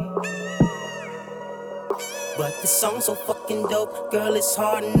 But the song's so fucking dope, girl, it's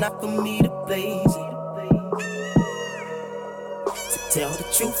hard enough for me to blaze it. To tell the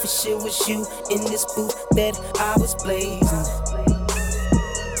truth, if shit was you in this booth that I was blazing.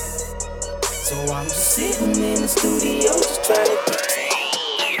 So I'm just sitting in the studio just trying to get to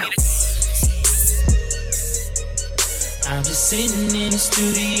you. I'm just sitting in the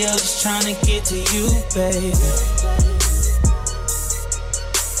studio just trying to get to you, baby.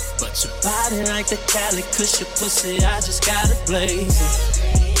 But your body like the Cali, cause your pussy, I just gotta blaze it.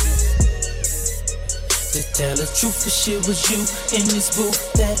 To tell the truth, if shit was you in this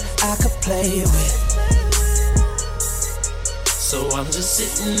booth that I could play with. So I'm just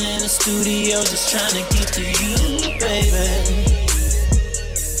sitting in the studio just trying to get to you, baby.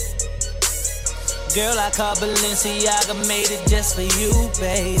 Girl, I call Balenciaga, made it just for you,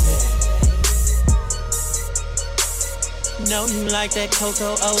 baby. Know you like that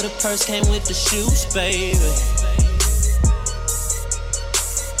Coco, oh, the purse came with the shoes, baby.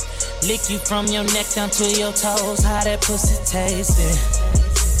 Lick you from your neck down to your toes, how that pussy tasted.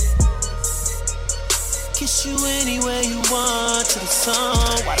 Kiss you anywhere you want to the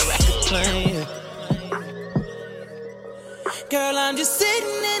song, while the record playing. Girl, I'm just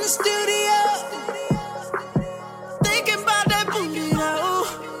sitting in the studio, thinking about that booty,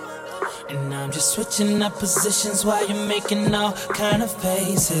 and I'm just switching up positions while you're making all kind of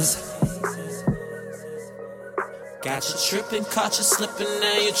faces. Got you tripping, caught you slipping,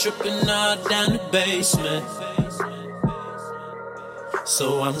 now you're tripping all down the basement.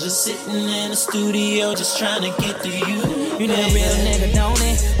 So I'm just sitting in the studio just trying to get to you. You know a real nigga, don't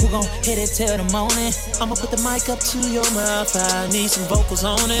it? Who gon' hit it till the morning? I'ma put the mic up to your mouth, I need some vocals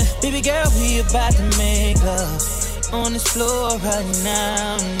on it. Baby girl, we about to make love. on this floor right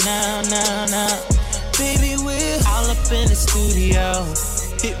now. Baby, we're all up in the studio.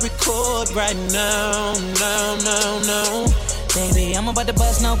 Hit record right now. Baby, I'm about to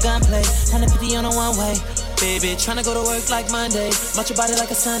bust no gunplay. 150 on a one-way. Baby, tryna go to work like Monday. Watch your body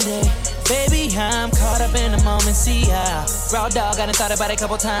like a Sunday. Baby, I'm caught up in the moment. See ya. Raw dog, I done thought about it a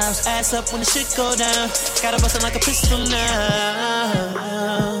couple times. Ass up when the shit go down. Gotta bust it like a pistol now.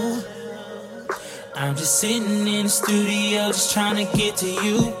 I'm just sitting in the studio, just tryna get to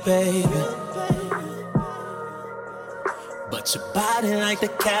you, baby. But your body like the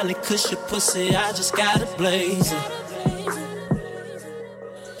Cali, cause your pussy, I just gotta blaze it.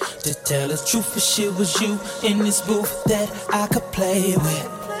 To tell the truth, if shit was you in this booth that I could play with.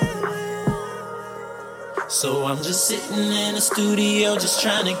 So I'm just sitting in the studio, just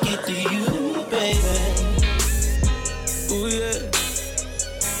trying to get to you, baby. Ooh, yeah.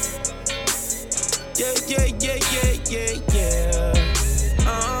 Yeah.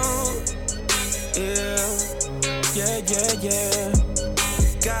 Oh, yeah.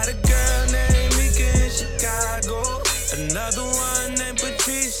 Got a girl named Mika in Chicago. Another one named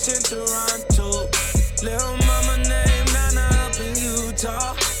Patrice in Toronto. Little mama named Nana up in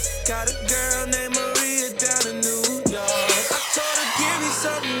Utah. Got a girl named Maria down in New York. I told her, give me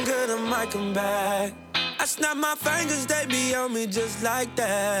something good, I might come back. I snap my fingers, they be on me just like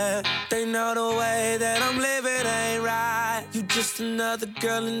that. They know the way that I'm living ain't right. You just another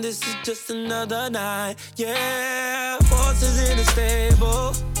girl and this is just another night. Yeah, horses in the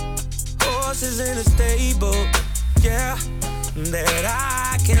stable. Horses in the stable. Yeah, that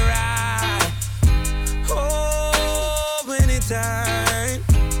I can ride. Oh, anytime.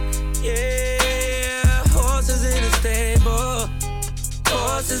 Yeah, horses in the stable.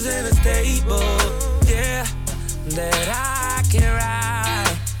 Horses in the stable. Yeah, that I can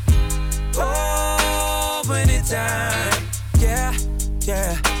ride. Oh, anytime.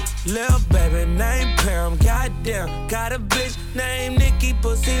 Yeah. Lil' baby named Pam, goddamn. Got a bitch named Nikki,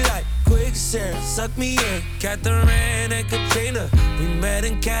 pussy like quicksand. Suck me in, Catherine and Katrina. We met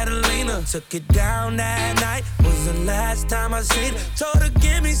in Catalina. Took it down that night, was the last time I seen her. Told her,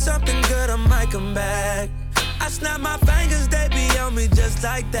 give me something good, I might come back. I snap my fingers, they be on me just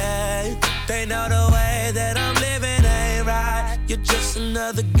like that. They know the way that I'm living ain't right. You're just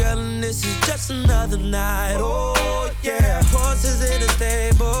another girl and this is just another night. Oh yeah, horses in the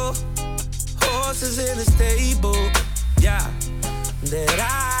stable. Horses in the stable. Yeah, that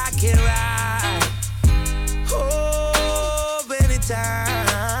I can ride. Oh,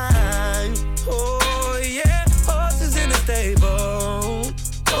 anytime. Oh yeah, horses in the stable.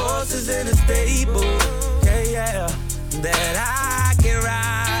 Horses in the stable. Yeah, that I can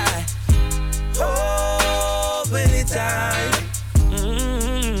ride. Oh, anytime.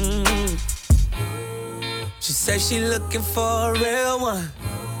 She said she looking for a real one.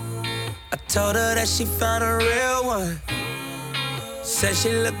 I told her that she found a real one. Said she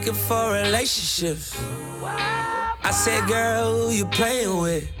looking for relationships. I said, girl, who you playing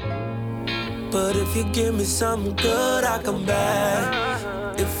with? But if you give me something good, I'll come back.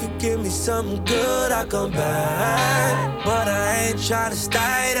 If you give me something good, I'll come back. But I ain't tryna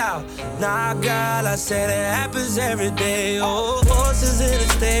stay out. Nah, girl, I said it happens every day. Oh, horses in the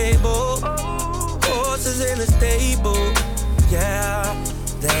stable. Horses in the stable. Yeah,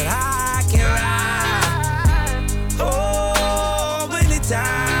 that I can ride. Oh,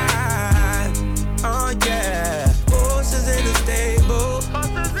 anytime. Oh, yeah. Horses in the stable.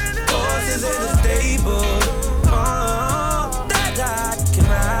 Horses in the stable.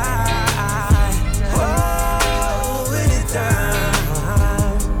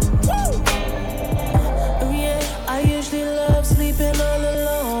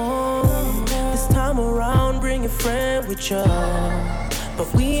 Friend with you, but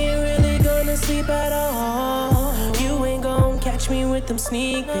we ain't really gonna sleep at all. You ain't gon' catch me with them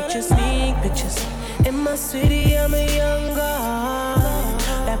sneak pictures. In my city, I'm a young god.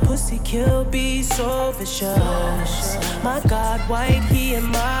 That pussy kill be so vicious. My God, white, he in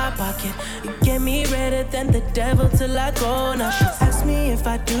my pocket. You get me redder than the devil till I go. Now she asked me if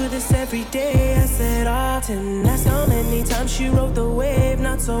I do this every day. I said often. That's how many times she rode the wave.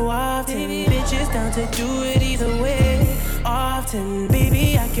 Not so often. Bitches down to do it either way. Often,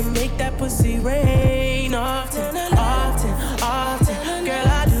 baby, I can make that pussy rain. Often. Girl,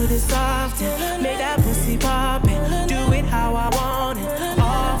 I do this often. Make that pussy poppin'. Do it how I want it.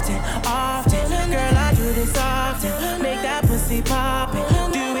 Often. Girl, I do this often. Make that pussy poppin'.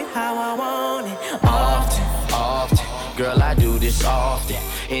 Do it how I want it. Often. Girl, I do this often.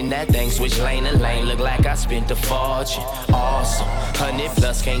 In that thing, switch lane to lane, look like I spent a fortune. Awesome,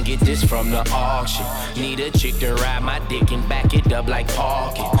 100+ can't get this from the auction. Need a chick to ride my dick and back it up like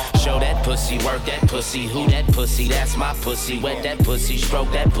parking. Show that pussy, work that pussy, who that pussy? That's my pussy. Wet that pussy,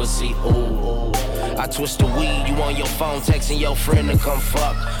 stroke that pussy. Ooh. I twist the weed, you on your phone texting your friend to come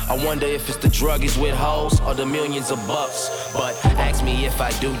fuck. I wonder if it's the druggies with hoes or the millions of bucks. But ask me if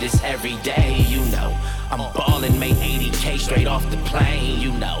I do this every day, you know. I'm ballin', made 80K straight off the plane,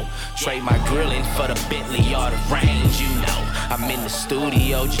 you know. Trade my grillin' for the Bentley or the Range, you know. I'm in the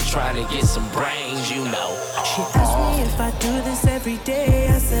studio just trying to get some brains, you know. She asked me if I do this every day,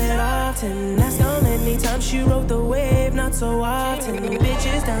 I said often. That's the only time she rode the wave, not so often.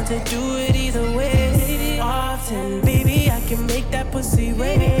 Bitches down to do it either way, often. Baby, I can make that pussy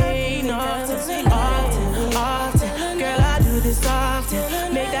rain, often, often, often. Girl, I do this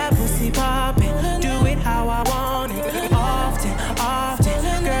often, make that pussy poppin', do it how I want it, often,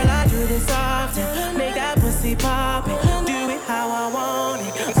 often. Girl, I do this often, make that pussy poppin', do it how I want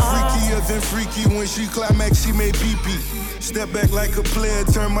it. Freakier than freaky when she climax, she made pee-pee. Step back like a player,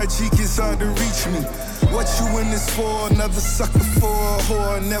 turn my cheek, it's hard to reach me. What you in this for? Another sucker for a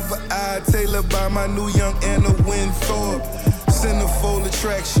whore. Never eyed, tailored by my new young Anna Winthorpe. Centerfold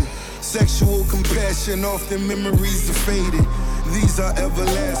attraction, sexual compassion, often memories are faded. These are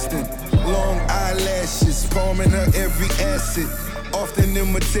everlasting. Long eyelashes, palming her every acid. Often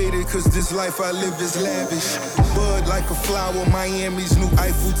imitated, cause this life I live is lavish. Bud like a flower, Miami's new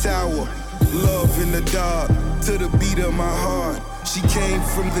Eiffel Tower. Love in the dark, to the beat of my heart. She came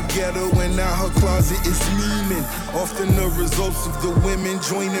from the ghetto and now her closet is memeing. Often the results of the women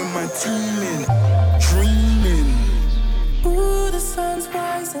joining my team in dreaming. Ooh, the sun's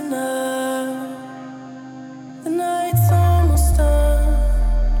rising up. The night's almost done.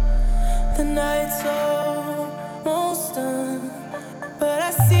 The night's almost done. But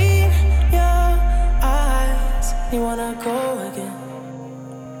I see your eyes. You wanna go again?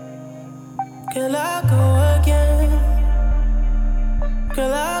 Girl, I go again.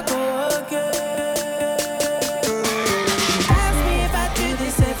 Girl, I go again. Ask me if I do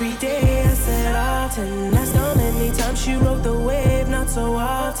this every day, I said often. That's the only time she rode the wave, not so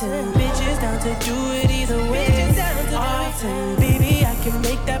often. Bitches down to do it either way, often. Baby, I can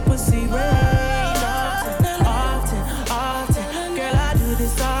make that pussy rain, often, often, often. Girl, I do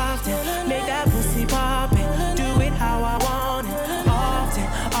this often, make that pussy poppin', do it how I want it, often,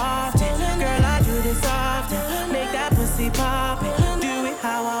 often. Girl, I do this often, make that pussy poppin'.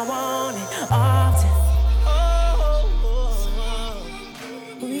 How I want it, often.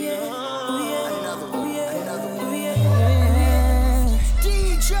 Ooh yeah, ooh yeah, ooh yeah, ooh yeah.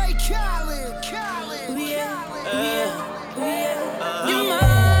 DJ Khaled, Khaled, ooh yeah, ooh yeah, ooh yeah. You're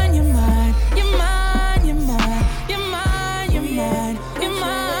mine, you're mine, you're mine, you're mine, you're mine, you're mine, you're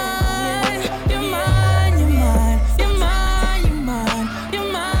mine, you're mine, you're mine, you're mine, you're mine, you're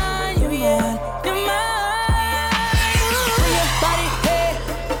mine, you're mine, you're mine.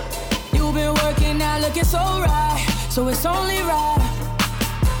 Looking so right, so it's only right.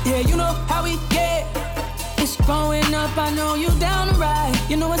 Yeah, you know how we get. It's growing up, I know you down to ride.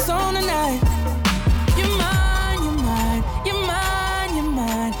 You know it's on tonight. You're mine, you're mine, you're mine, you're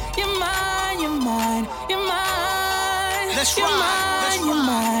mine, you're mine, you're mine, you're mine. Let's you're ride, mine, you're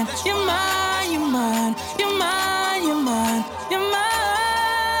mine, you're mine, you're mine, you're mine, you're mine, you're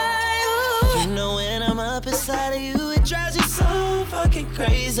mine. Ooh. You know when I'm up inside of you, it drives you so fucking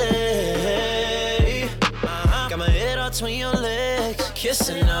crazy. Got my head all between your legs,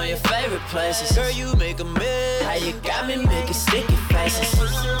 kissing all your favorite places. Girl, you make a mess. How you got me making sticky faces.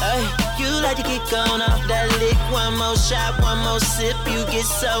 Ay, you like to get gone off that lick. One more shot, one more sip. You get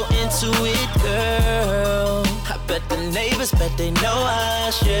so into it, girl. I bet the neighbors bet they know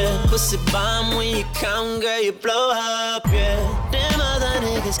us, yeah. Pussy bomb when you come, girl, you blow up, yeah. Them other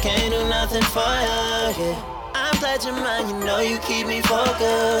niggas can't do nothing for you, yeah. I'm glad you're mine, you know you keep me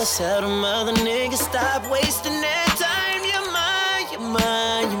focused. Tell them other niggas stop wasting their time. You're mine, you're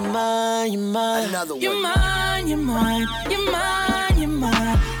mine, you're mine, you're mine. Another one. You're mine, you're mine, you're mine, you're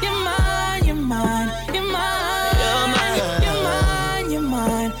mine, you're mine, you're mine, you're mine. You're mine, you're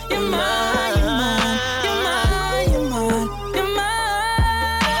mine, you're mine, you're mine, you're mine, you're mine, you're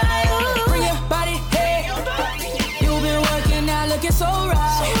mine. Bring your body here. You've been working out, looking so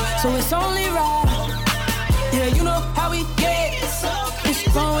right, so it's only right. Yeah, you know how we get. It's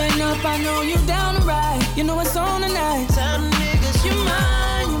growing up, I know you down to ride. You know it's on tonight. Tell them niggas you're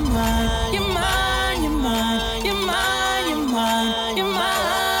mine, you're mine, you're mine, you're mine, you're mine, you're mine, you're mine.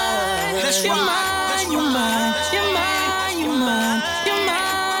 You're mine, you're mine, you're mine, you're mine, you're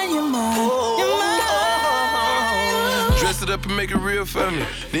mine, you're mine, you're mine. Dress it up make it real for me.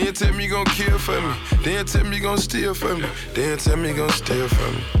 Then tell me you gon' kill for me. Then tell me you gon' steal for me. Then tell me you gon' steal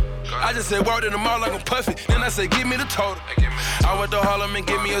for me. I just said walked in the mall like I'm puffy. Then I said give me the total. I went to Harlem and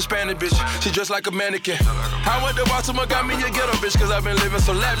give me a Spanish bitch. She dressed like a mannequin. I went to Baltimore, got me a ghetto bitch, cause I've been living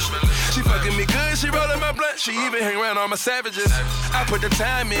so lavish. She fucking me good, she rollin' my blunt. She even hang around all my savages. I put the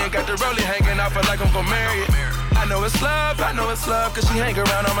time in, got the rollie hanging out, feel like I'm gon' marry it. I know it's love, cause she hang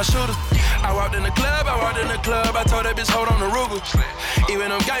around all my shooters. I walked in the club, I told that bitch hold on the Ruger. Even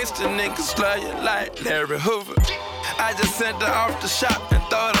them gangster niggas love you like Larry Hoover. I just sent her off the shop and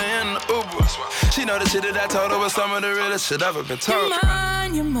throw her in the Uber. She know the shit that I told her was some of the realest shit I've ever been told. You're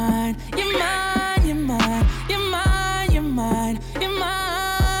mine, you're mine, you're mine, you're mine, you're mine, you're mine, you're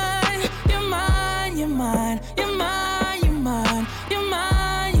mine, you're mine, you're mine, you're mine, you're mine, you're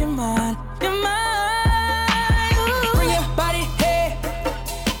mine, you're mine, you're mine. Bring your body here.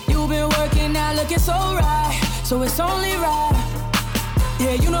 You've been working out, looking so right, so it's only right.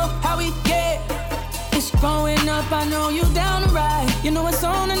 Yeah, you know how we get. It's growing up, I know you down to ride. You know it's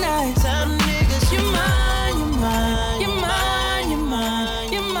on tonight. Tell them niggas you're mine, you're mine, you're mine, you're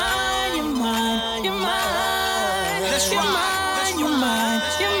mine, you're mine, you're mine, you're mine. You're mine, you're mine,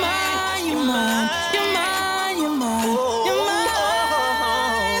 you're mine, you're mine, you're mine, you're mine, you're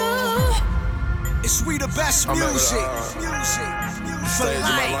mine. It's we the best music. Stage of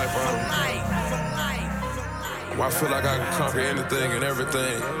my life, I feel like I can conquer anything and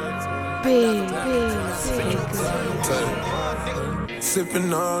everything. Big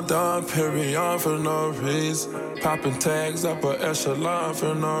Sipping on Dom Perignon for no reason. Popping tags up a echelon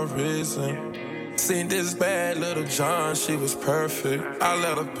for no reason. Seen this bad little John, she was perfect. I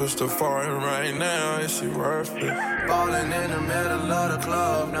let her push the foreign right now, is she worth it? Ballin' in the middle of the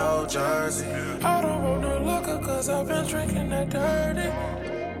club, no jersey. I don't want no liquor cause I've been drinking that dirty.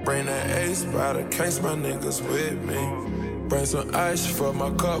 Bring that ace by the case, my niggas with me. Bring some ice for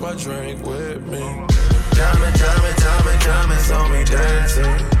my cup, I drink with me. Diamonds on me dancing. Diamonds on me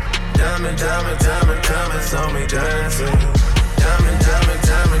dancing. Diamonds on me dancing.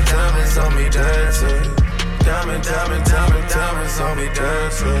 Diamonds on me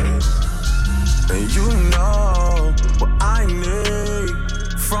dancing. And you know what I need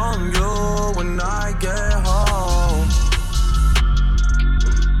from you when I get home.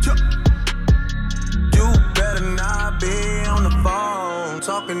 You better not be on the phone,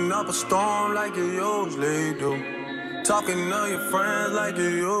 talking up a storm like you usually do. Talking to your friends like you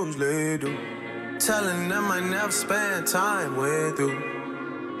usually do. Telling them I never spend time with you.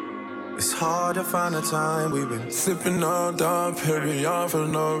 It's hard to find the time we've been sipping on Dom Perignon for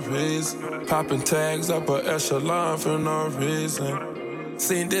no reason. Popping tags up a echelon for no reason.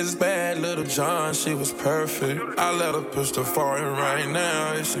 Seen this bad little John, she was perfect. I let her push the foreign right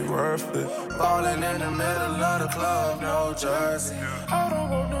now, is she worth it? Ballin' in the middle of the club, no jersey. I don't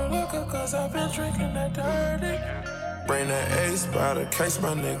want no liquor cause I've been drinking that dirty. Bring that ace by the case,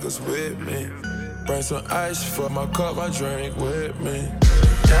 my niggas with me. Bring some ice for my cup, I drink with me.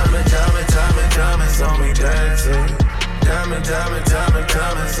 Diamonds on me dancing. Diamonds on me dancing. Diamonds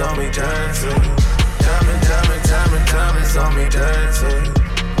on me dancing. Diamonds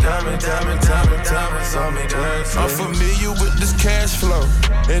on me dancing. I'm familiar with this cash flow,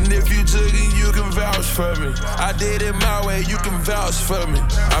 and if you took it, you can vouch for me. I did it my way, you can vouch for me.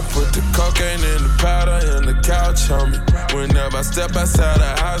 I put the cocaine in the powder and the couch on me. Whenever I step outside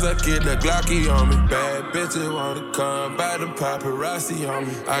the house, I get the Glocky on me. Bad bitches wanna come by the paparazzi on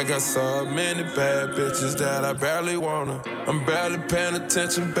me. I got so many bad bitches that I barely wanna. I'm barely paying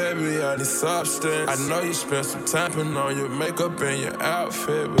attention, baby, I need substance. I know you spent some time putting on your makeup and your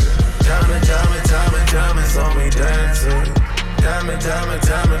outfit, but diamonds on me dancing. Diamonds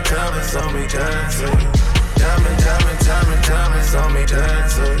on me dancing. Diamonds on me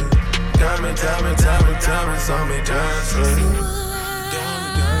dancing. Diamonds on me dancing.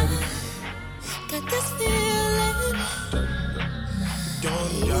 Got this feeling.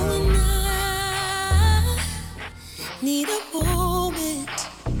 You and I need a moment.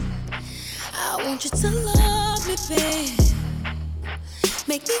 I want you to love me, babe.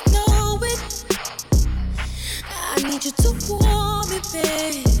 Make me know it. I need you to want me,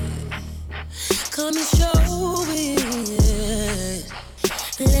 babe. Come and show it.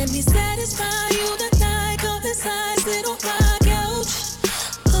 Let me satisfy you tonight. Come inside, sit on my couch.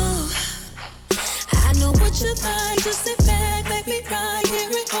 Oh, I know what you like. Just sit back, let me right here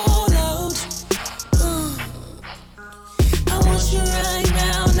and all out. I want you right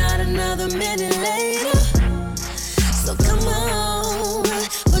now, not another minute later. So come on,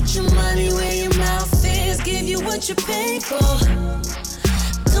 put your money where your mouth is. Give you what you pay for.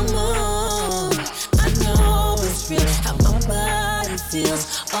 Come on, I know it's real, how my body feels,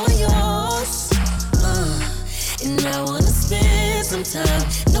 all yours. And I wanna spend some time,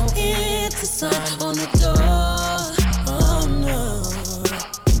 no empty sign on the door. Oh no.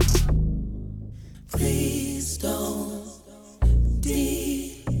 Please don't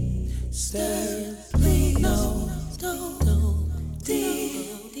disturb. Please don't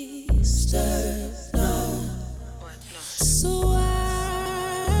disturb. No. So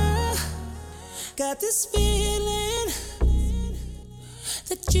I got this feeling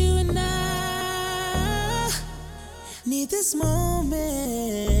that you and I need this moment.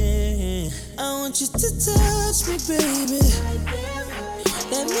 I want you to touch me, baby.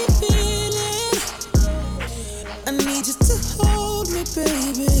 Let me feel it. I need you to hold me,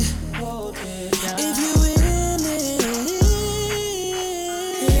 baby. If you in it,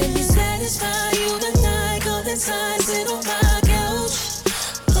 let me satisfy you tonight. Go inside, sit on my couch.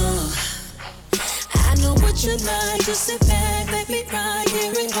 I know what you like. Just sit back, let me right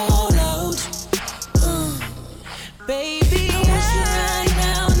here and hold out. Baby, I want you right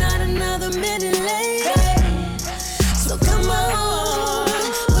now, not another minute later. So come on,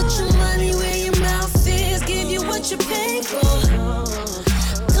 put your money where your mouth is, give you what you pay for.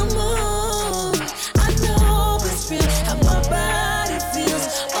 Come on, I know it's real, how my body feels,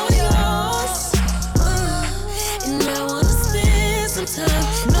 all yours. And I wanna spend some time,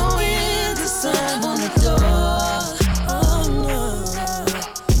 no end to sign on the door. Oh no.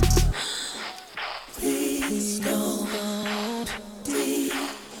 Please don't disturb.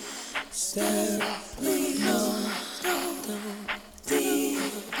 Please don't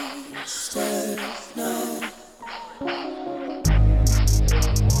disturb. No.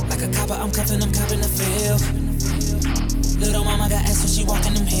 Like a copper, I'm cuffing the feel. Little mama got ass when she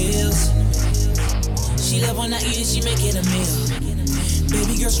walking them hills. She love when I eat it, she make it a meal.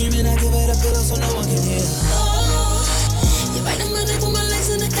 Baby girl screaming, I give her the pillow so no one can hear. Oh, you bite on my neck with my legs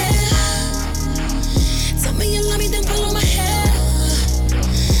in the air. Tell me you love me, then pull on my hair.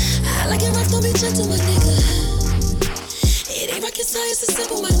 I like it rough, don't be gentle, my nigga. It ain't rocket science, it's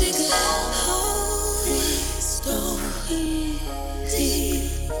simple, my nigga. Oh, please don't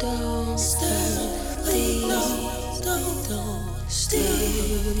disturb. Please don't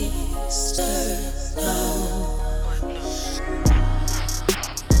disturb. No.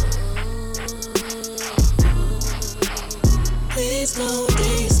 Please don't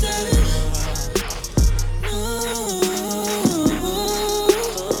disturb. No.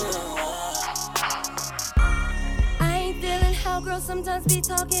 I ain't feeling how girls sometimes be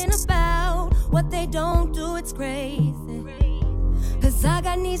talking about what they don't do, it's crazy. Cause I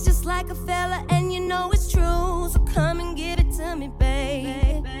got needs just like a fella, and you know it's true. So come and give it to me,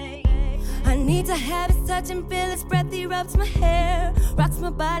 baby. I need to have his touch and feel his breath. He rubs my hair, rocks my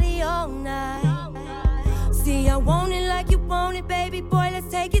body all night. See, I want it like you want it, baby boy, let's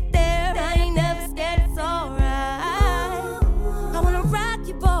take it there. I ain't never scared, it's alright. I wanna rock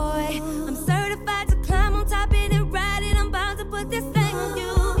you, boy. I'm certified to climb on top of it and ride it. I'm bound to put this thing on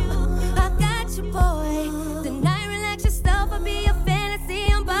you. I got you, boy. Tonight, relax yourself, I'll be your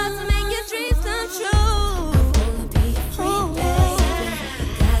fantasy. I'm bound to make your dreams come true. I wanna be a freak, baby.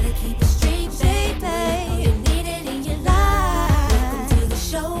 Gotta keep it street, baby. You need it in your life. Welcome to the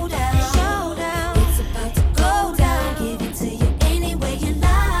showdown. It's about to go down. Give it to you any way you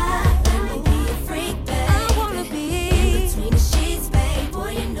like. Let me be a freak, baby. I wanna be in between the sheets, baby. Boy,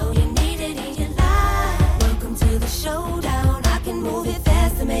 you know you need it in your life. Welcome to the showdown. I can move it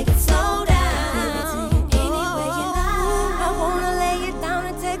fast and make it slow down. Give it to you any way you like. I wanna lay you down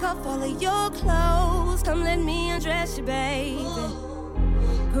and take off all of your clothes. Come let me undress you, baby.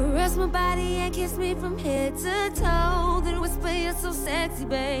 Caress my body and kiss me from head to toe. Then whisper you're so sexy,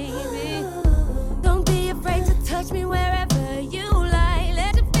 baby. Don't be afraid to touch me wherever you like.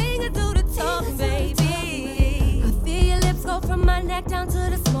 Let your finger do the talking, baby. I feel your lips go from my neck down to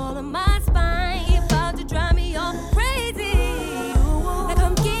the small of my spine. You're about to drive me all crazy. Now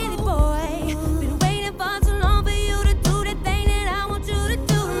come get it, boy. Been waiting for too long for you to do the thing that I want you to do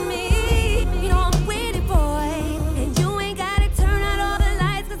to me. You know I'm with it, boy. And you ain't gotta turn out all the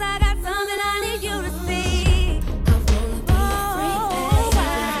lights, cause I got something I need you to see. I wanna be a freak,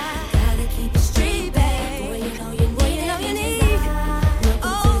 baby. Gotta keep it street, baby. Boy, you know you need it.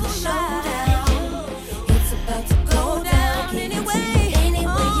 Welcome to the showdown. It's about to go down. Give it to you any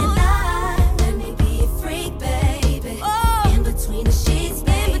way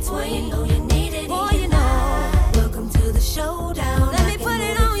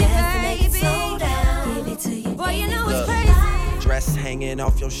hanging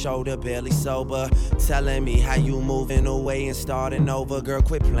off your shoulder, barely sober. Telling me how you moving away and starting over. Girl,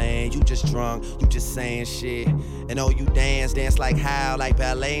 quit playing, you just drunk, you just saying shit. And oh, you dance like how, like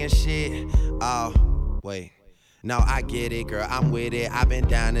ballet and shit. Oh, wait. No, I get it, girl, I'm with it. I've been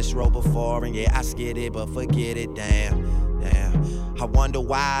down this road before, and yeah, I skid it, but forget it, damn. I wonder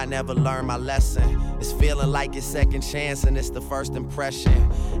why I never learned my lesson. It's feeling like it's second chance and it's the first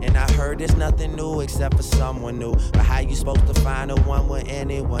impression. And I heard there's nothing new except for someone new. But how you supposed to find a one with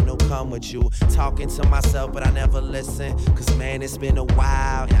anyone who'll come with you? Talking to myself, but I never listen. Cause man, it's been a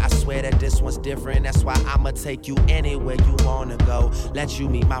while, and I swear that this one's different. That's why I'ma take you anywhere you wanna go. Let you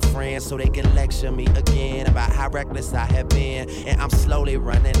meet my friends so they can lecture me again about how reckless I have been. And I'm slowly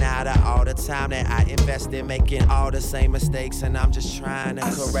running out of all the time that I invested, making all the same mistakes. And I'm just trying to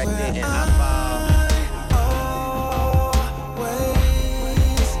correct it, and I fall.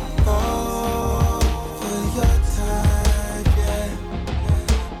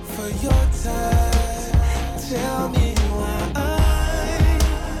 Tell me why I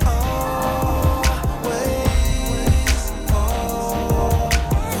always fall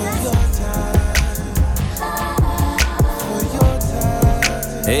for your time.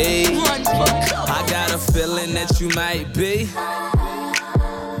 Hey, I got a feeling that you might be.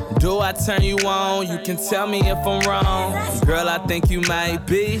 Do I turn you on? You can tell me if I'm wrong. Girl, I think you might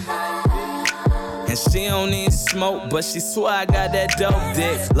be. And she don't need smoke, but she swear I got that dope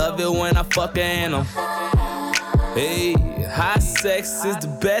dick. Love it when I fuck her in 'em. Hey, high sex is the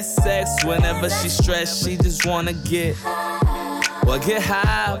best sex. Whenever she stressed, she just wanna get. Well, get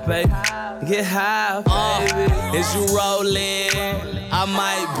high, baby. Get high, baby. Is you rolling? I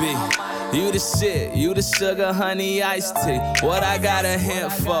might be. You the shit, you the sugar, honey, iced tea. What I got a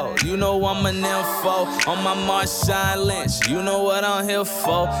hint for? You know I'm an info. On my Marshawn Lynch, you know what I'm here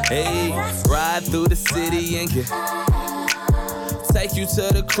for. Hey, ride through the city and get. Take you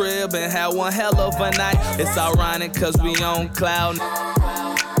to the crib and have one hell of a night. It's ironic cause we on cloud.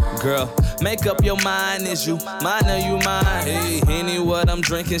 Girl, make up your mind, is you mine or you mine? Hey, Henny, what I'm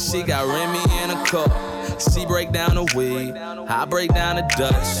drinking, she got Remy in a cup. She break down the weed, I break down the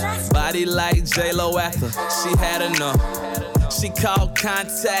Dutch. Body like J-Lo after she had enough. She called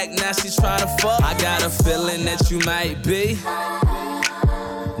contact, now she tryna fuck. I got a feeling that you might be.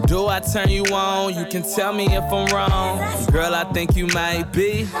 Do I turn you on? You can tell me if I'm wrong. Girl, I think you might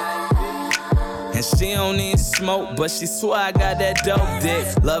be. And she don't need smoke, but she swear I got that dope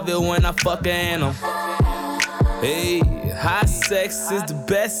dick. Love it when I fuck her in 'em. Hey, high sex is the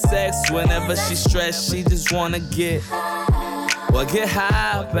best sex. Whenever she stressed, she just wanna get. Well, get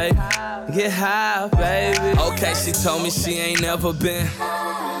high, baby. Get high, baby. Okay, she told me she ain't never been.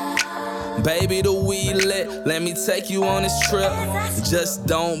 Baby, the weed lit. Let me take you on this trip. Just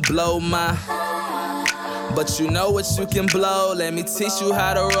don't blow my. But you know what you can blow. Let me teach you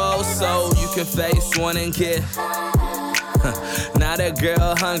how to roll so you can face one and get. Now that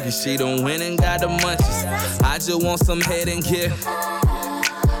girl hungry, she done went and got the munchies. I just want some head and get.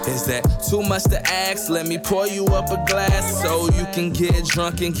 Is that too much to ask? Let me pour you up a glass so you can get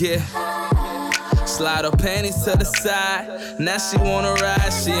drunk and get. Slide her panties to the side. Now she wanna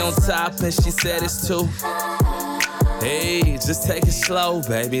ride. She on top and she said it's too. Hey, just take it slow,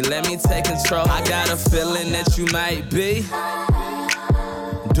 baby. Let me take control. I got a feeling that you might be.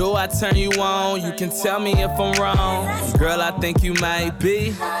 Do I turn you on? You can tell me if I'm wrong. Girl, I think you might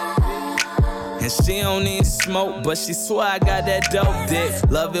be. And she don't need smoke, but she swear I got that dope dick.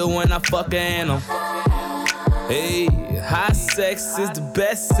 Love it when I fuck her in 'em. Hey, high sex is the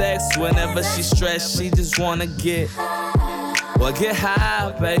best sex. Whenever she stressed, she just wanna get. Well, get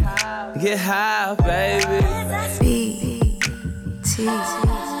high, baby. Get high, baby. BT.